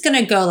I'm just going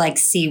to go like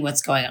see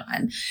what's going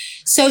on.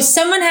 So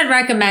someone had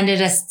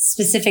recommended a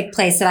specific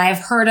place that I've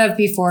heard of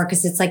before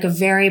because it's like a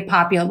very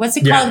popular, what's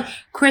it called?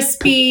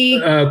 Crispy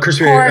pork.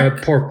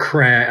 Pork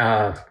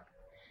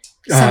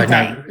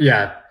something.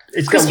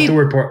 It's Crispy, got the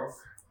word pork.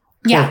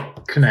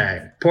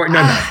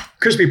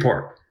 Crispy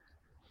pork.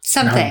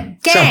 Something.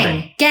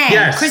 Gang.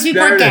 Yes, Crispy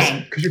pork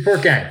gang. Crispy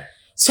pork gang.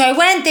 So I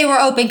went, they were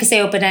open because they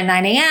opened at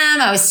 9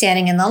 a.m. I was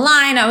standing in the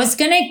line. I was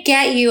going to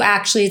get you,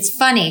 actually, it's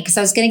funny because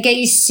I was going to get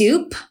you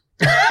soup.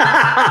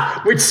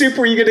 Which soup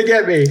were you going to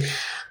get me?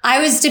 I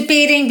was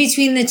debating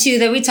between the two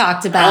that we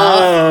talked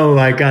about. Oh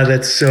my God,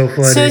 that's so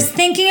funny. So I was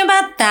thinking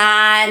about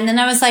that. And then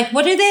I was like,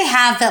 what do they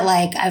have that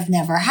like I've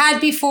never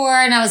had before?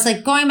 And I was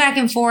like going back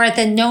and forth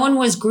and no one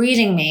was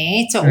greeting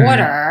me to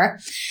order.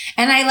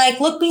 And I like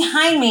look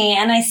behind me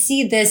and I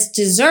see this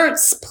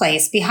desserts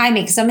place behind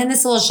me because I'm in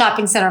this little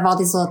shopping center of all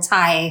these little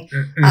Thai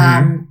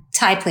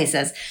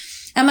places.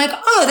 I'm like,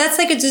 oh, that's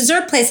like a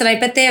dessert place. And I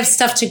bet they have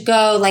stuff to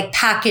go, like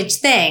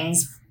packaged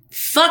things.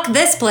 Fuck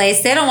this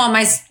place. They don't want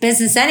my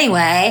business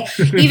anyway,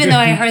 even though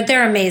I heard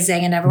they're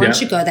amazing and everyone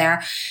should go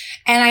there.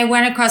 And I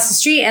went across the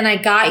street and I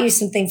got you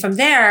something from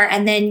there.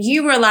 And then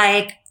you were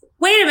like,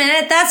 wait a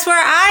minute, that's where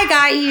I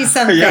got you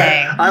something.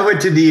 Yeah, I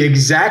went to the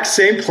exact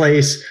same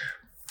place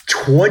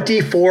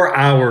 24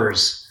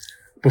 hours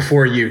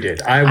before you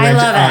did. I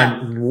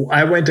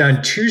went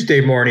on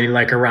Tuesday morning,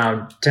 like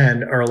around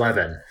 10 or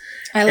 11.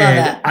 I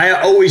love it. I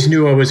always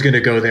knew I was going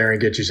to go there and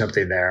get you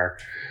something there.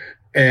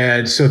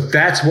 And so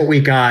that's what we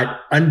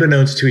got,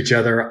 unbeknownst to each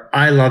other.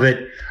 I love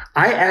it.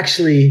 I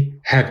actually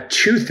have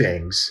two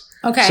things.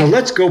 Okay. So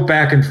let's go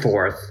back and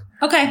forth.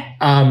 Okay.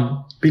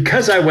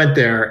 Because I went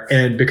there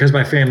and because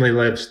my family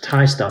lives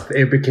Thai stuff,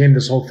 it became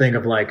this whole thing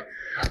of like,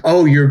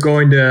 oh, you're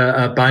going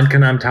to Ban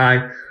Kanam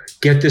Thai.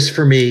 Get this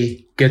for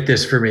me. Get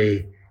this for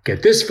me.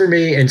 Get this for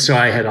me. And so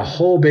I had a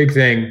whole big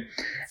thing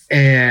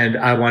and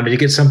I wanted to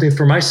get something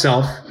for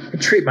myself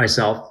and treat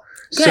myself.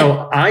 Good.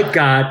 So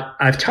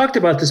I've talked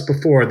about this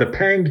before, the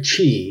Pang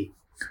Chi,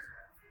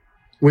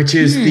 which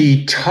is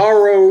the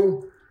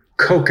taro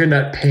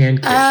coconut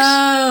pancakes.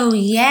 Oh,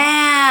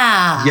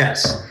 yeah.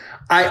 Yes.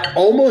 I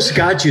almost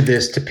got you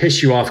this to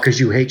piss you off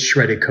because you hate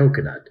shredded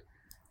coconut.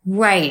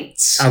 Right.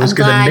 I was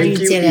going to make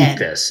you eat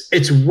this.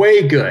 It's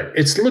way good.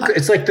 It's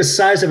like the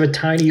size of a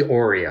tiny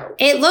Oreo.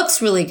 It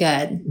looks really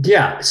good.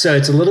 Yeah. So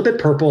it's a little bit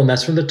purple and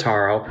that's from the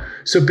taro.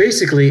 So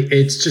basically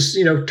it's just,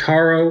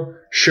 taro,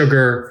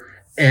 sugar,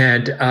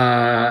 and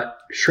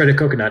shredded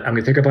coconut. I'm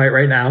going to take a bite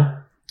right now.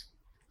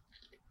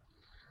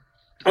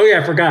 Oh,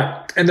 yeah, I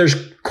forgot. And there's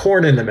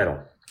corn in the middle.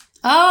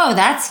 Oh,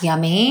 that's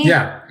yummy.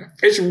 Yeah,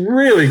 it's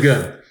really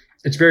good.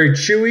 It's very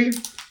chewy.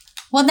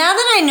 Well, now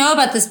that I know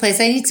about this place,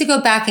 I need to go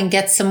back and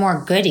get some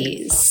more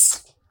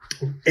goodies.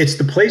 It's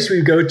the place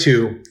we go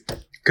to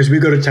because we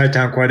go to Thai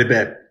Town quite a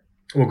bit.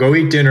 We'll go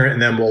eat dinner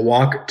and then we'll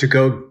walk to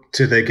go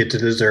to get to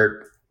dessert.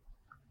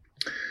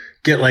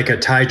 Get like a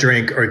Thai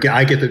drink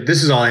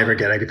this is all I ever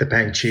get. I get the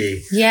Pang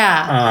Chi.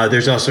 Yeah.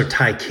 There's also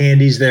Thai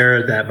candies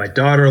there that my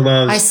daughter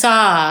loves. I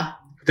saw.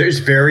 There's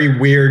very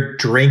weird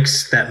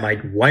drinks that my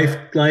wife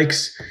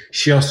likes.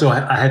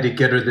 I had to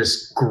get her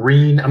this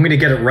green. I'm going to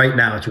get it right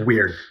now. It's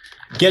weird.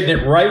 Getting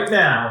it right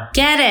now.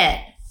 Get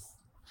it.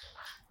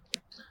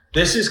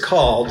 This is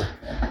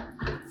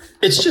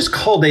it's just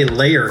called a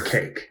layer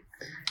cake.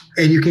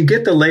 And you can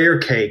get the layer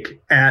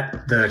cake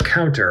at the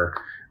counter,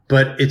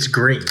 but it's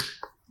green.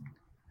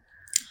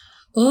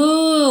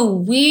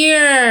 Ooh,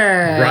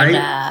 weird.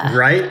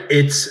 Right?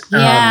 It's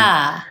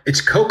it's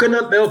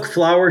coconut milk,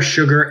 flour,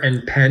 sugar,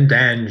 and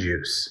pandan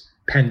juice.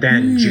 And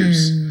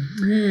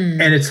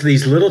it's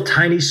these little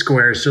tiny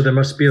squares. So there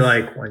must be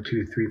like 1,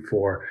 2, 3,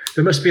 4.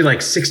 There must be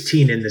like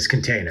 16 in this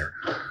container.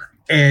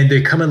 And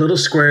they come in little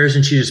squares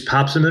and she just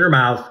pops them in her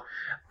mouth.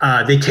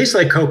 They taste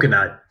like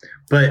coconut,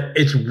 but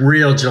it's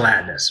real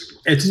gelatinous.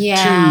 It's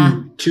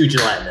too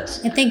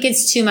gelatinous. I think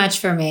it's too much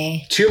for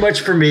me. Too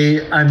much for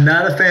me. I'm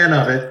not a fan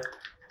of it.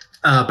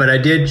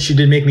 But she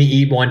did make me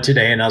eat one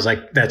today and I was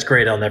like, that's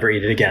great. I'll never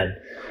eat it again.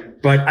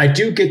 But I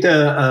do get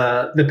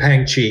the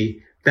Pang Chi.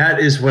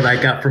 That is what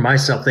I got for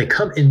myself. They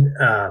come in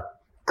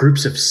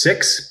groups of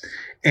 6.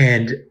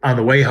 And on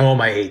the way home,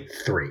 I ate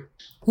 3.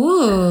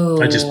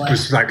 Ooh. I just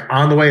was like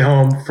on the way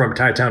home from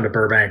Thai-town to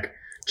Burbank,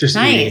 just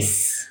eating.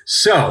 Nice.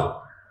 So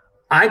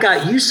I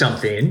got you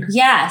something.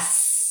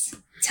 Yes.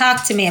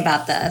 Talk to me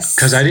about this.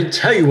 Because I didn't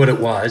tell you what it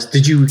was.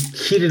 Did you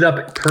heat it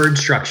up per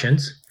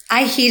instructions?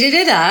 I heated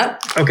it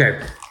up.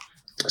 Okay.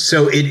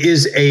 So it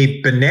is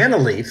a banana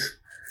leaf.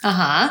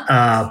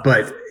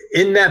 But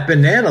in that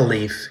banana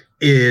leaf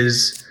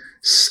is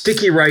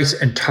sticky rice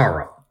and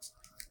taro.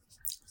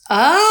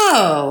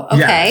 Oh,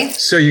 okay. Yeah.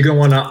 So you're going to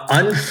want to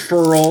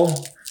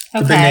unfurl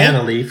the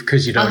banana leaf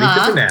because you don't need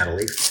the banana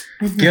leaf.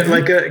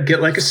 Mm-hmm. Get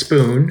like a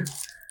spoon.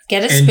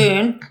 Get a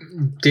spoon.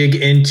 Dig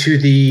into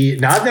the.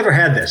 Now I've never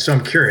had this, so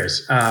I'm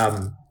curious.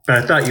 But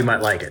I thought you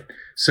might like it.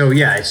 So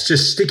yeah, it's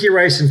just sticky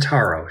rice and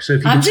taro. So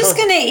if you I'm just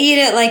gonna eat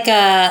it like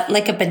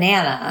a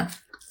banana.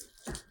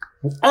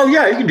 Oh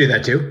yeah, you can do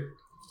that too.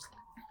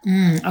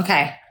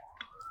 Okay.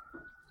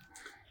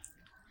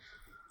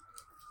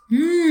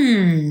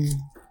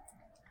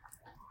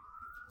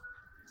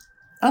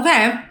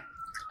 Okay.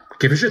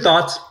 Give us your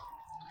thoughts.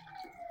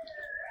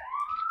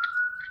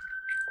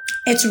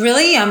 It's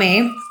really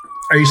yummy.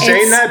 Are you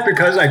saying that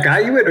because I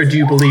got you it, or do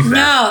you believe that?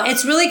 No,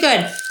 it's really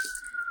good.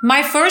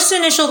 My first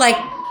initial,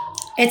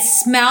 it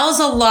smells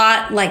a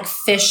lot like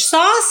fish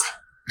sauce.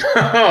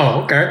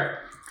 Oh, okay.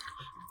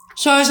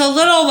 So it's a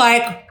little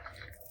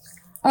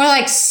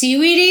or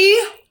seaweedy.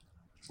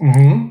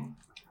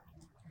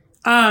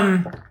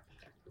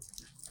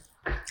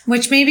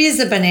 Which maybe is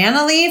a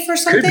banana leaf or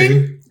something. Could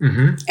be.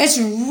 Mm-hmm. It's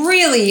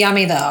really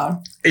yummy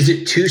though. Is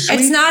it too sweet?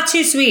 It's not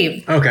too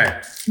sweet.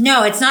 Okay.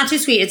 No, it's not too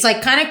sweet. It's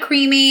kind of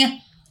creamy.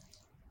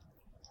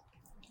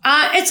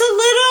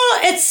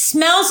 It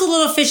smells a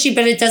little fishy,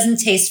 but it doesn't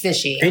taste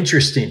fishy.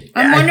 Interesting.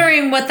 I'm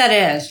wondering what that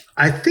is.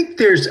 I think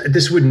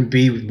this wouldn't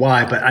be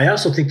why, but I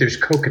also think there's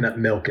coconut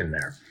milk in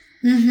there.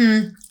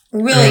 Mm-hmm.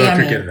 Really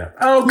yummy.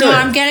 Oh, good. No,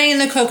 I'm getting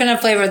the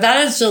coconut flavor.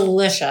 That is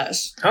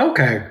delicious.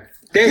 Okay.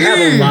 They have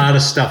a lot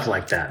of stuff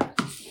like that.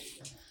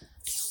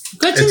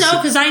 Good to know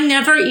because I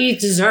never eat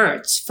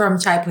desserts from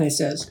Thai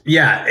places.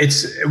 Yeah,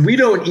 we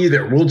don't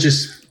either. We'll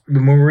just,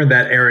 when we're in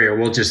that area,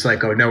 we'll just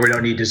oh, no, we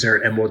don't need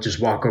dessert. And we'll just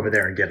walk over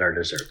there and get our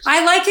desserts.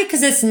 I like it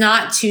because it's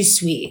not too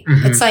sweet.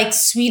 Mm-hmm.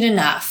 It's sweet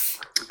enough.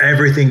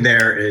 Everything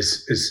there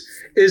is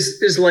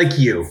like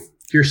you.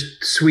 You're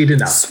sweet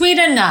enough. Sweet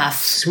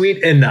enough.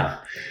 Sweet enough.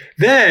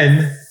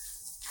 Then,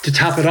 to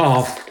top it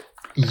off,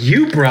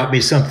 you brought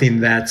me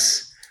something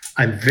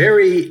I'm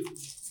very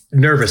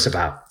nervous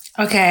about.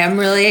 Okay, I'm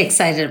really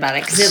excited about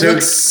it because it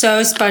looks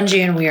so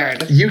spongy and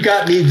weird. You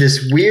got me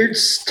this weird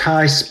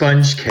Thai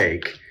sponge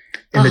cake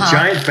in a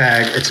giant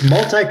bag. It's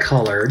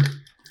multicolored.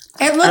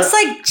 It looks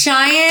like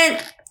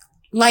giant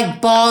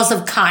balls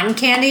of cotton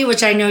candy,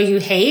 which I know you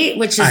hate,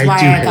 which is why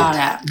I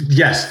got it.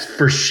 Yes,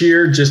 for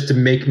sheer just to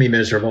make me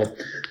miserable.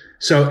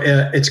 So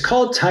it's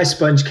called Thai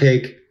sponge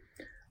cake.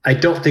 I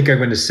don't think I'm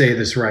going to say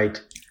this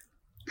right.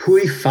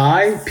 Pui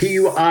Phi,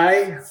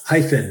 Pui-Fai.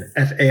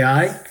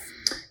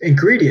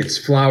 Ingredients: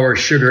 flour,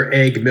 sugar,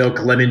 egg, milk,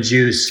 lemon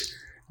juice,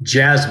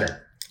 jasmine.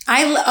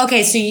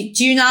 Okay, so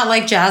do you not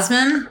like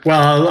jasmine?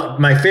 Well,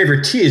 my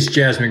favorite tea is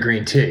jasmine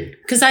green tea.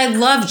 Because I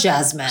love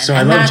jasmine. So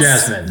I love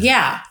jasmine.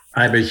 Yeah.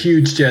 I'm a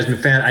huge jasmine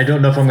fan. I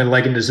don't know if I'm going to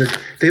like it in dessert.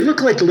 They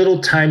look like little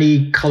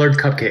tiny colored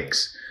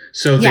cupcakes.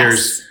 So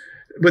there's,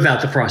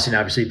 without the frosting,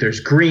 obviously, there's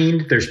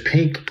green, there's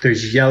pink,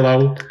 there's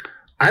yellow.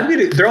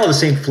 They're all the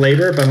same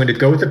flavor, but I'm going to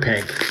go with the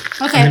pink.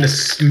 Okay. I'm going to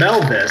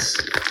smell this.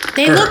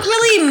 They look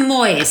really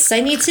moist.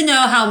 I need to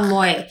know how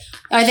moist.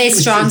 Are they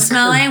strong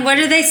smelling? What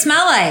do they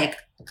smell like?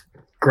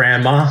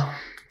 Grandma.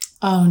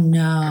 Oh,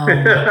 no.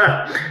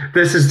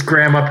 This is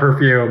grandma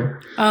perfume.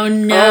 Oh,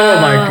 no.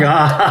 Oh, my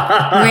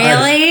God.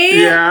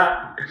 Really?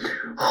 Yeah.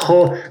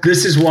 Oh,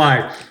 this is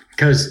why.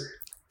 Because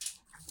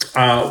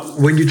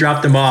when you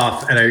dropped them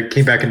off and I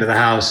came back into the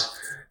house,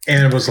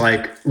 Anna was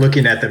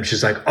looking at them.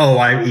 She's like, oh,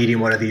 I'm eating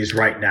one of these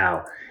right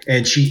now.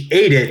 And she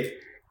ate it.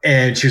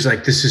 And she was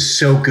like, this is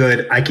so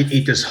good. I could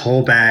eat this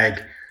whole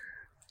bag.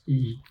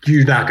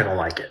 You're not going to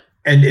like it.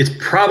 And it's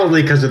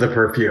probably because of the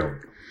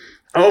perfume.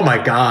 Oh, my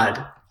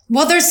God.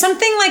 Well, there's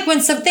something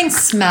when something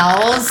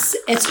smells,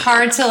 it's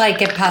hard to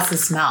get past the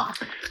smell.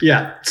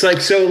 Yeah.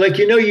 It's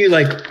you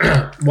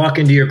walk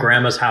into your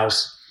grandma's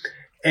house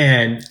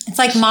and it's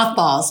like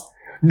mothballs.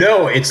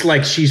 No, it's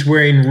like she's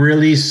wearing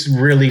really,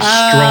 really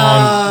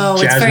strong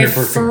jasmine it's very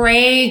perfume.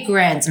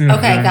 Fragrant. Mm-hmm.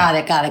 Okay, got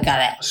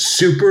it.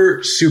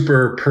 Super,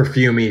 super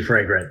perfumey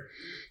fragrant.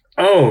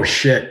 Oh,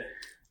 shit.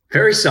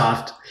 Very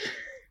soft.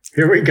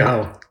 Here we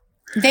go.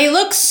 They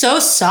look so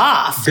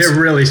soft. They're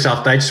really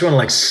soft. I just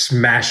want to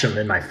smash them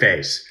in my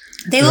face.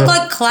 They look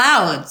like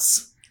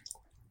clouds.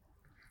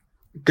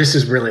 This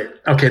is really...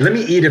 Okay, let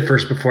me eat it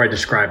first before I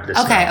describe this.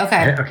 Okay.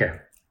 Okay.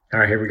 All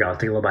right, here we go. I'll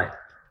take a little bite.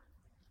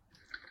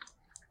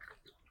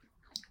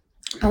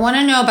 I want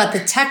to know about the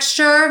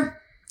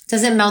texture.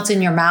 Does it melt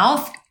in your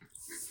mouth?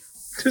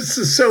 This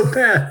is so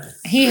bad.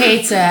 He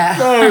hates it.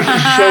 Oh,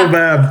 so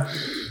bad.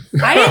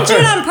 I didn't do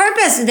it on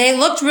purpose. They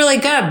looked really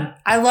good.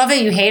 I love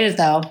it. You hate it,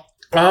 though.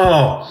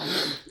 Oh.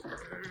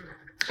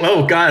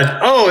 Oh, God.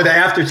 Oh, the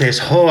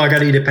aftertaste. Oh, I got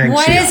to eat a pancit.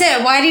 What is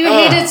it? Why do you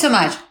hate it so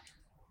much?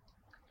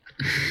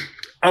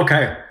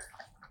 Okay.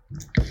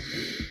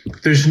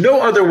 There's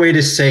no other way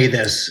to say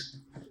this.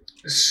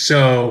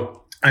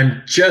 So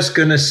I'm just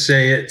going to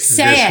say it this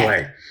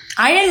way.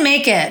 I didn't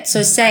make it,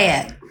 so say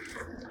it.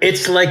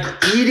 It's like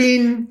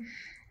eating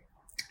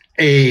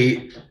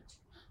a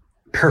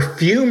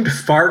perfumed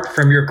fart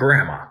from your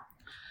grandma.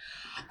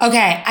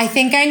 Okay, I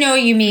think I know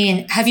what you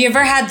mean. Have you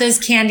ever had those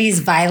candies,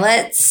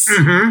 Violets?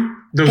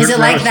 Mm-hmm. Is it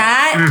like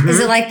that? Mm-hmm. Is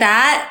it like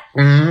that?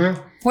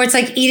 Mm-hmm. Where it's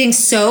like eating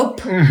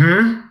soap?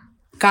 Mm-hmm.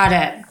 Got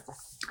it.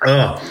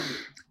 Oh,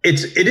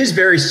 it is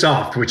very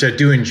soft, which I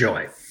do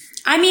enjoy.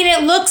 I mean,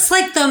 it looks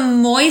like the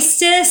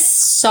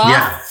moistest,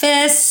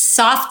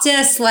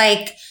 softest,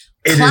 like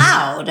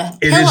cloud pillow.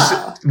 It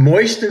is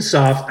moist and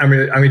soft. I'm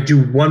gonna do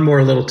one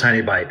more little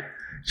tiny bite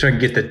so I can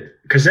get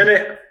because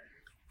then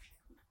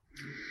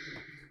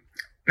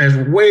it's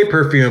way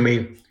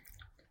perfumey,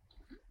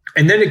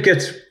 and then it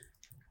gets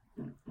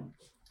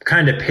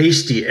kind of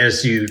pasty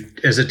as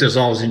it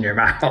dissolves in your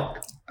mouth.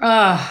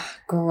 Oh,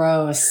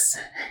 gross.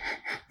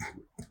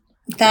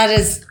 That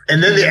is.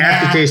 And then the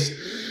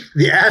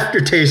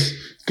aftertaste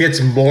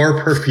gets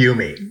more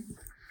perfumey.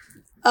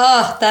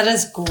 Oh, that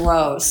is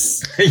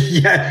gross.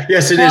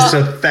 Yes, it is.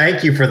 So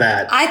thank you for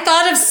that. I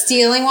thought of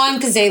stealing one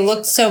because they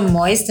looked so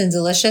moist and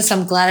delicious.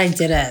 I'm glad I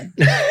didn't.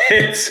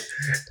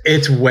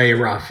 It's way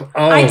rough.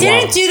 Oh, I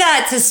didn't do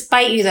that to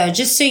spite you, though,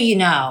 just so you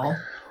know.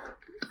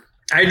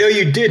 I know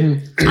you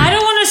didn't. I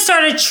don't want to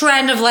start a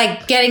trend of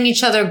like getting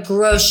each other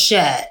gross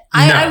shit.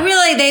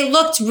 They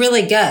looked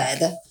really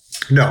good.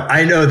 No,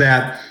 I know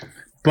that.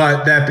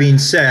 But that being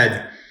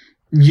said,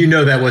 you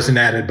know that was an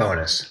added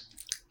bonus.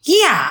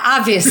 Yeah,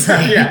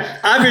 obviously. Yeah,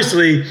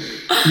 obviously,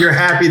 you're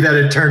happy that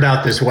it turned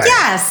out this way.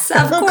 Yes,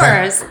 of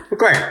course.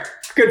 Great.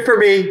 Good for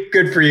me.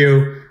 Good for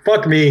you.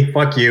 Fuck me.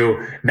 Fuck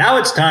you. Now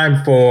it's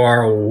time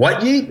for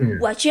What You Eatin'?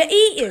 What you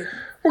eating?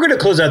 We're going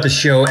to close out the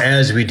show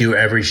as we do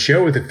every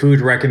show with a food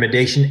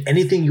recommendation,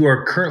 anything you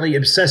are currently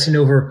obsessing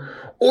over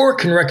or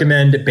can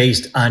recommend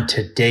based on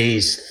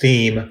today's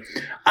theme.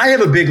 I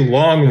have a big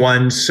long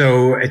one,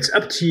 so it's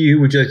up to you.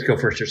 Would you like to go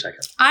first or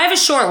second? I have a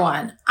short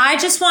one. I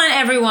just want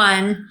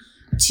everyone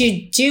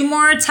to do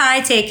more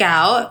Thai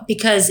takeout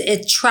because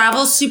it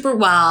travels super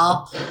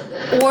well.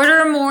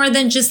 Order more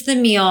than just the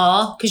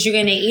meal because you're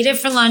going to eat it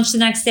for lunch the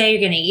next day. You're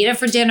going to eat it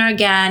for dinner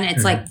again.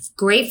 It's like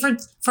great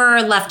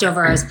for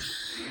leftovers.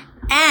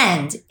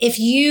 And if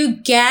you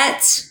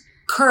get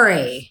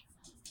curry,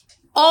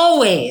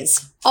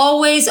 always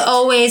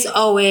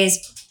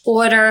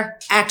order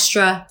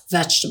extra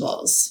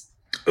vegetables.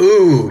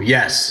 Ooh,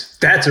 yes.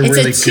 That's a really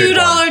good one. It's a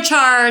 $2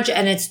 charge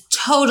and it's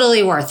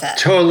totally worth it.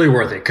 Totally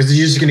worth it because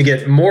you're just going to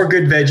get more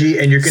good veggie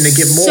and you're going to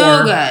get more.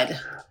 So good.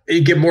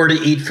 You get more to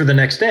eat for the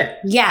next day.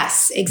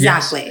 Yes,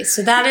 exactly. Yes.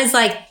 So that is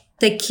like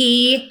the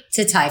key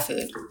to Thai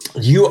food.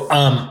 You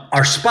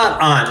are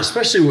spot on,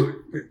 especially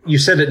you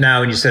said it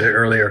now and you said it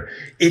earlier.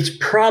 It's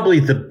probably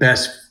the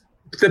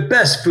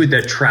best food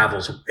that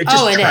travels. It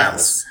just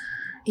travels. Is.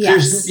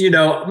 Yes. There's,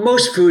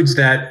 most foods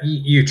that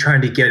you're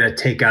trying to get a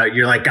takeout,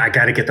 you're like, I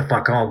got to get the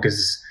fuck home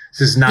because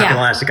this is not going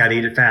to last. I got to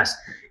eat it fast.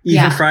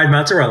 Even fried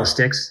mozzarella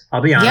sticks,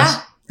 I'll be honest.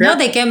 Yeah. No,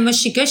 they get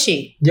mushy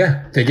gushy.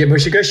 Yeah, they get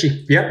mushy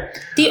gushy. Yep.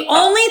 The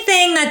only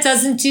thing that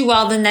doesn't do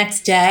well the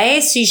next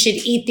day, so you should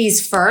eat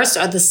these first,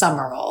 are the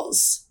summer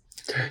rolls.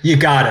 You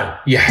gotta.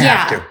 You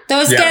have to.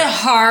 Those get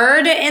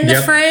hard in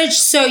the fridge,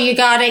 so you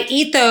gotta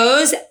eat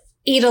those,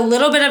 eat a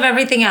little bit of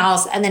everything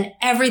else, and then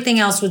everything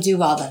else will do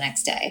well the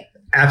next day.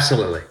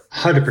 Absolutely.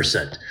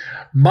 100%.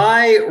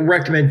 My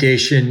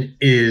recommendation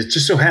is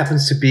just so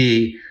happens to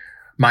be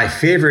my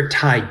favorite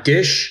Thai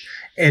dish,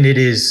 and it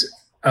is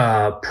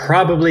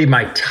probably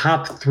my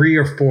top 3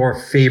 or 4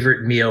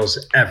 favorite meals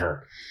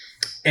ever.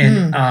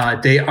 And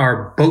they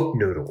are boat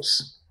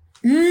noodles.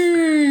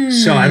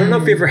 So I don't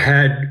know if you ever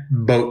had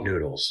boat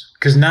noodles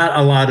because not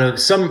a lot of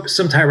some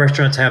Thai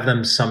restaurants have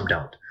them, some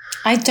don't.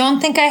 I don't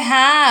think I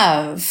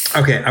have.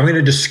 Okay, I'm going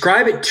to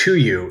describe it to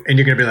you and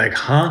you're going to be like,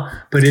 huh?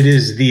 But it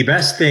is the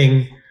best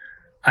thing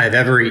I've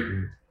ever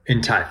eaten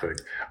in Thai food.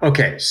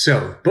 Okay,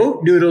 so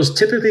boat noodles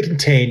typically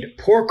contain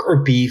pork or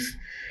beef.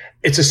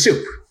 It's a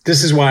soup.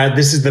 This is why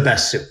this is the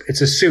best soup.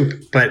 It's a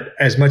soup, but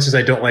as much as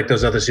I don't like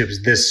those other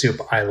soups, this soup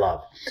I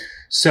love.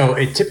 So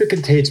it typically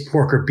contains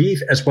pork or beef,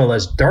 as well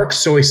as dark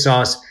soy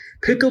sauce,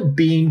 pickled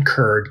bean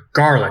curd,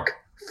 garlic,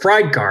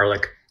 fried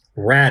garlic,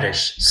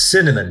 radish,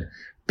 cinnamon,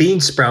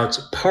 bean sprouts,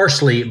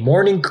 parsley,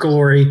 morning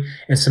glory,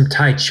 and some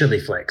Thai chili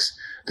flakes.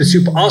 The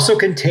soup also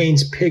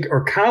contains pig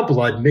or cow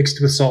blood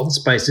mixed with salt and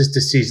spices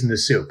to season the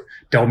soup.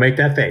 Don't make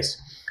that face.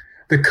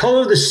 The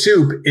color of the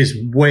soup is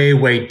way,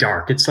 way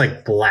dark. It's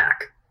like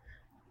black.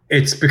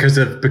 It's because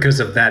of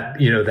that,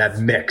 that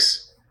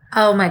mix.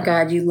 Oh my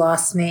God, you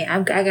lost me.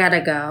 I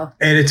gotta go.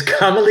 And it's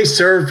commonly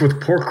served with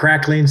pork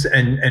cracklings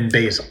and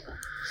basil.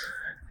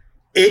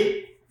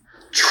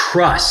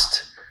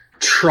 Trust.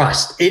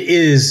 It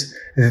is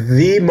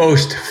the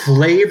most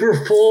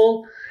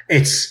flavorful.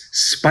 It's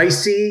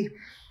spicy.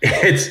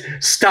 It's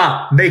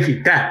stop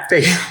making that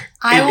face.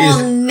 I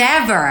will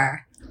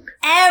never,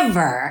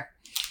 ever,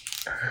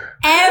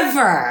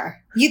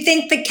 ever. You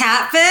think the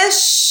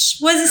catfish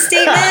was a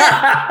statement?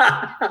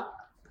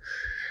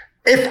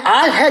 If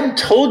I hadn't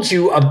told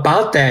you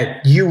about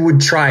that, you would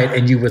try it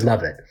and you would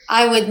love it.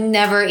 I would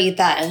never eat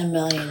that in a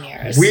million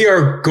years. We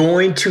are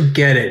going to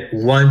get it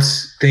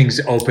once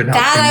things open up.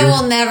 That I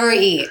will never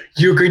eat.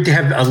 You're going to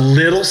have a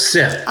little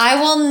sip. I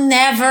will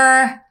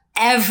never,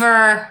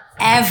 ever,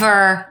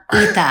 ever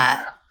eat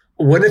that.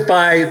 What if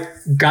I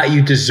got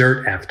you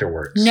dessert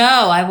afterwards?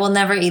 No, I will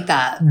never eat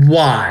that.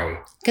 Why?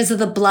 Because of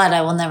the blood,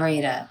 I will never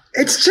eat it.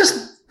 It's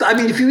just, I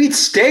mean, if you eat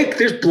steak,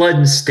 there's blood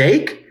in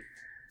steak.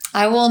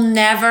 I will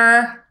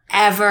never,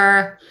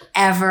 ever,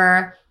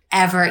 ever,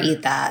 ever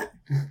eat that.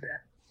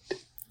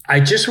 I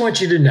just want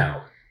you to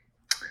know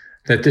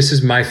that this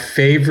is my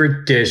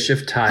favorite dish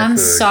of Thai food. I'm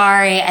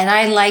sorry, and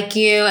I like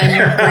you, and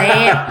you're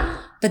great,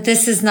 but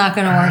this is not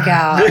going to work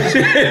out.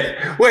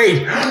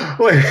 Wait,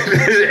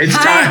 it's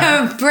time. I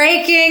am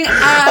breaking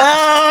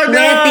up with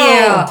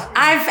you.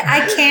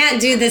 I can't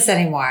do this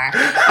anymore.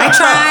 I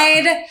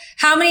tried.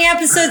 How many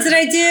episodes did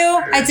I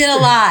do? I did a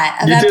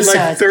lot of episodes. You did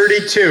like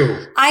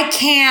 32. I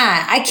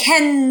can't. I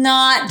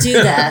cannot do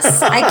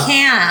this. I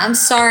can't. I'm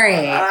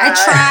sorry. I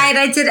tried.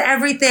 I did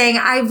everything.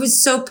 I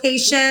was so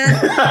patient.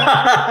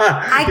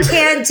 I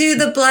can't do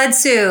the blood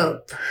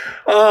soup.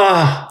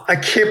 Oh, I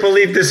can't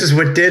believe this is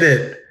what did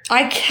it.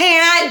 I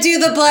can't do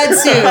the blood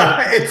soup.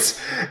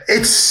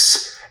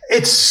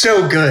 It's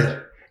so good.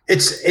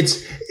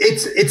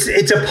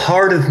 It's a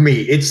part of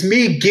me. It's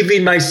me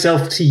giving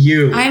myself to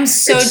you. I'm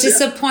so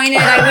disappointed.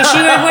 I wish you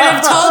would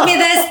have told me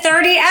this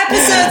 30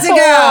 episodes ago.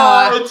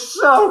 Oh, it's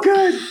so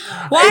good.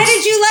 Why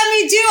did you let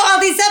me do all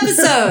these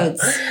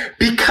episodes?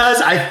 Because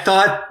I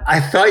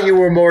thought you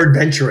were more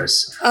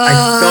adventurous. I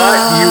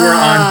thought you were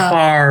on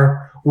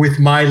par with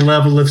my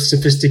level of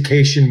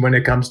sophistication when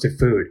it comes to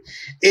food.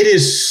 It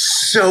is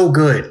so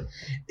good.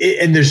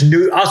 And there's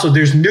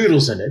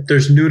noodles in it.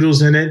 There's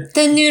noodles in it.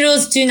 The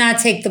noodles do not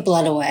take the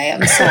blood away.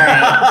 I'm sorry.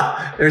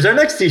 There's our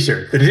next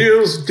t-shirt. The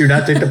noodles do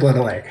not take the blood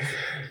away.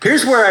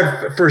 Here's where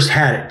I first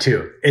had it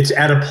too. It's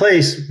at a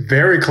place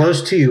very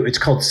close to you. It's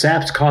called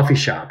Sap's Coffee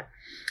Shop,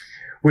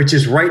 which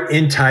is right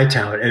in Thai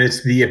Town. And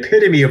it's the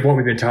epitome of what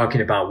we've been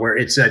talking about, where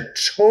it's a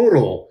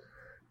total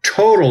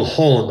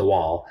hole in the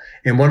wall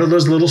in one of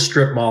those little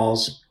strip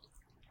malls.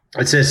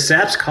 It says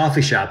Sap's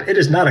Coffee Shop. It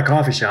is not a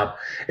coffee shop.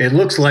 It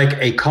looks like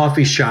a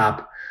coffee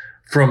shop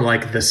from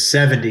like the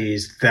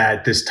 70s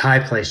that this Thai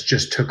place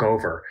just took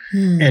over.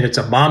 And it's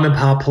a mom and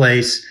pop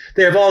place.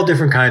 They have all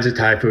different kinds of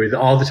Thai food,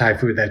 all the Thai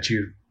food that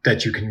you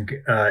can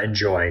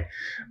enjoy.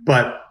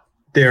 But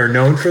they are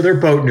known for their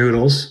boat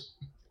noodles.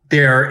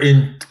 They are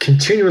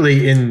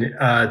continually in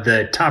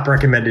the top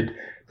recommended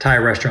Thai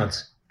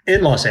restaurants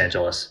in Los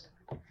Angeles.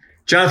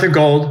 Jonathan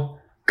Gold,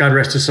 God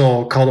rest his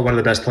soul, called it one of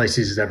the best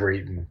places he's ever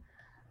eaten.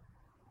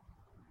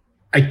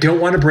 I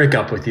don't want to break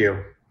up with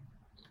you,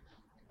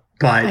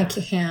 but I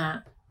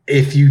can't.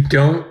 If you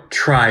don't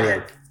try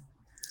it,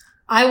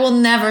 I will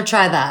never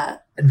try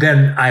that.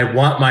 Then I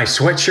want my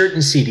sweatshirt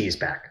and CDs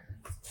back.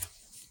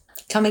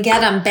 Come and get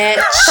them, bitch.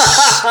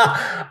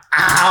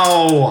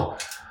 Ow.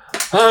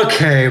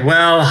 Okay,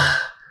 well,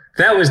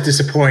 that was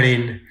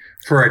disappointing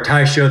for a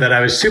Thai show that I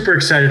was super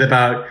excited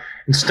about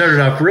and started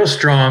off real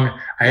strong.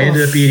 I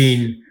ended up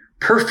eating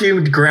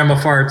perfumed grandma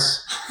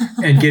farts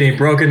and getting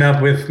broken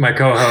up with my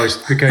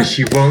co-host because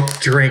she won't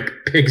drink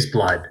pig's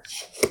blood.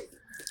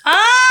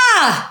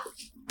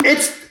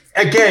 It's,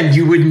 again,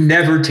 you would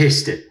never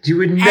taste it. You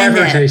would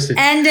never taste it.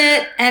 End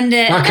it.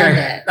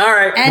 Okay. All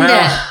right.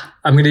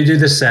 I'm going to do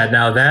this sad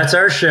now. That's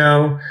our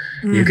show.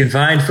 You can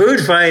find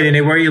Food Fight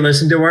anywhere you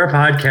listen to our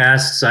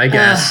podcasts, I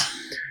guess.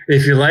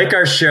 If you like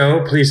our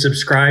show, please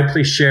subscribe,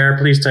 please share,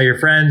 please tell your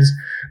friends,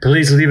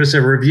 please leave us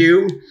a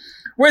review.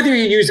 Whether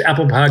you use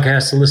Apple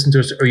Podcasts to listen to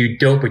us or you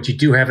don't, but you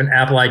do have an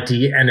Apple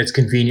ID and it's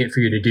convenient for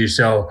you to do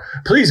so,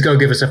 please go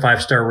give us a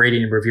 5-star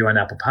rating and review on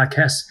Apple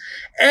Podcasts.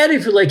 And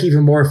if you like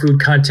even more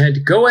food content,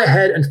 go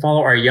ahead and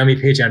follow our Yummy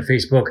page on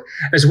Facebook,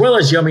 as well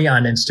as Yummy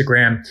on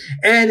Instagram.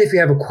 And if you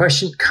have a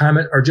question,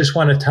 comment, or just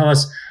want to tell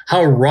us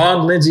how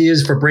wrong Lindsay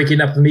is for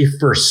breaking up with me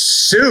for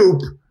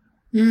soup,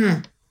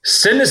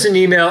 send us an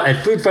email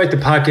at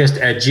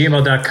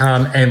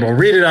foodfightthepodcast@gmail.com and we'll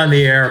read it on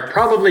the air.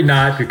 Probably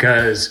not,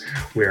 because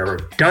we're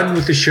done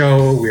with the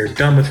show. We're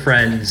done with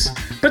friends.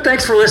 But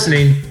thanks for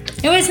listening.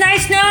 It was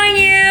nice knowing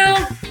you.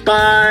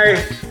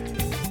 Bye.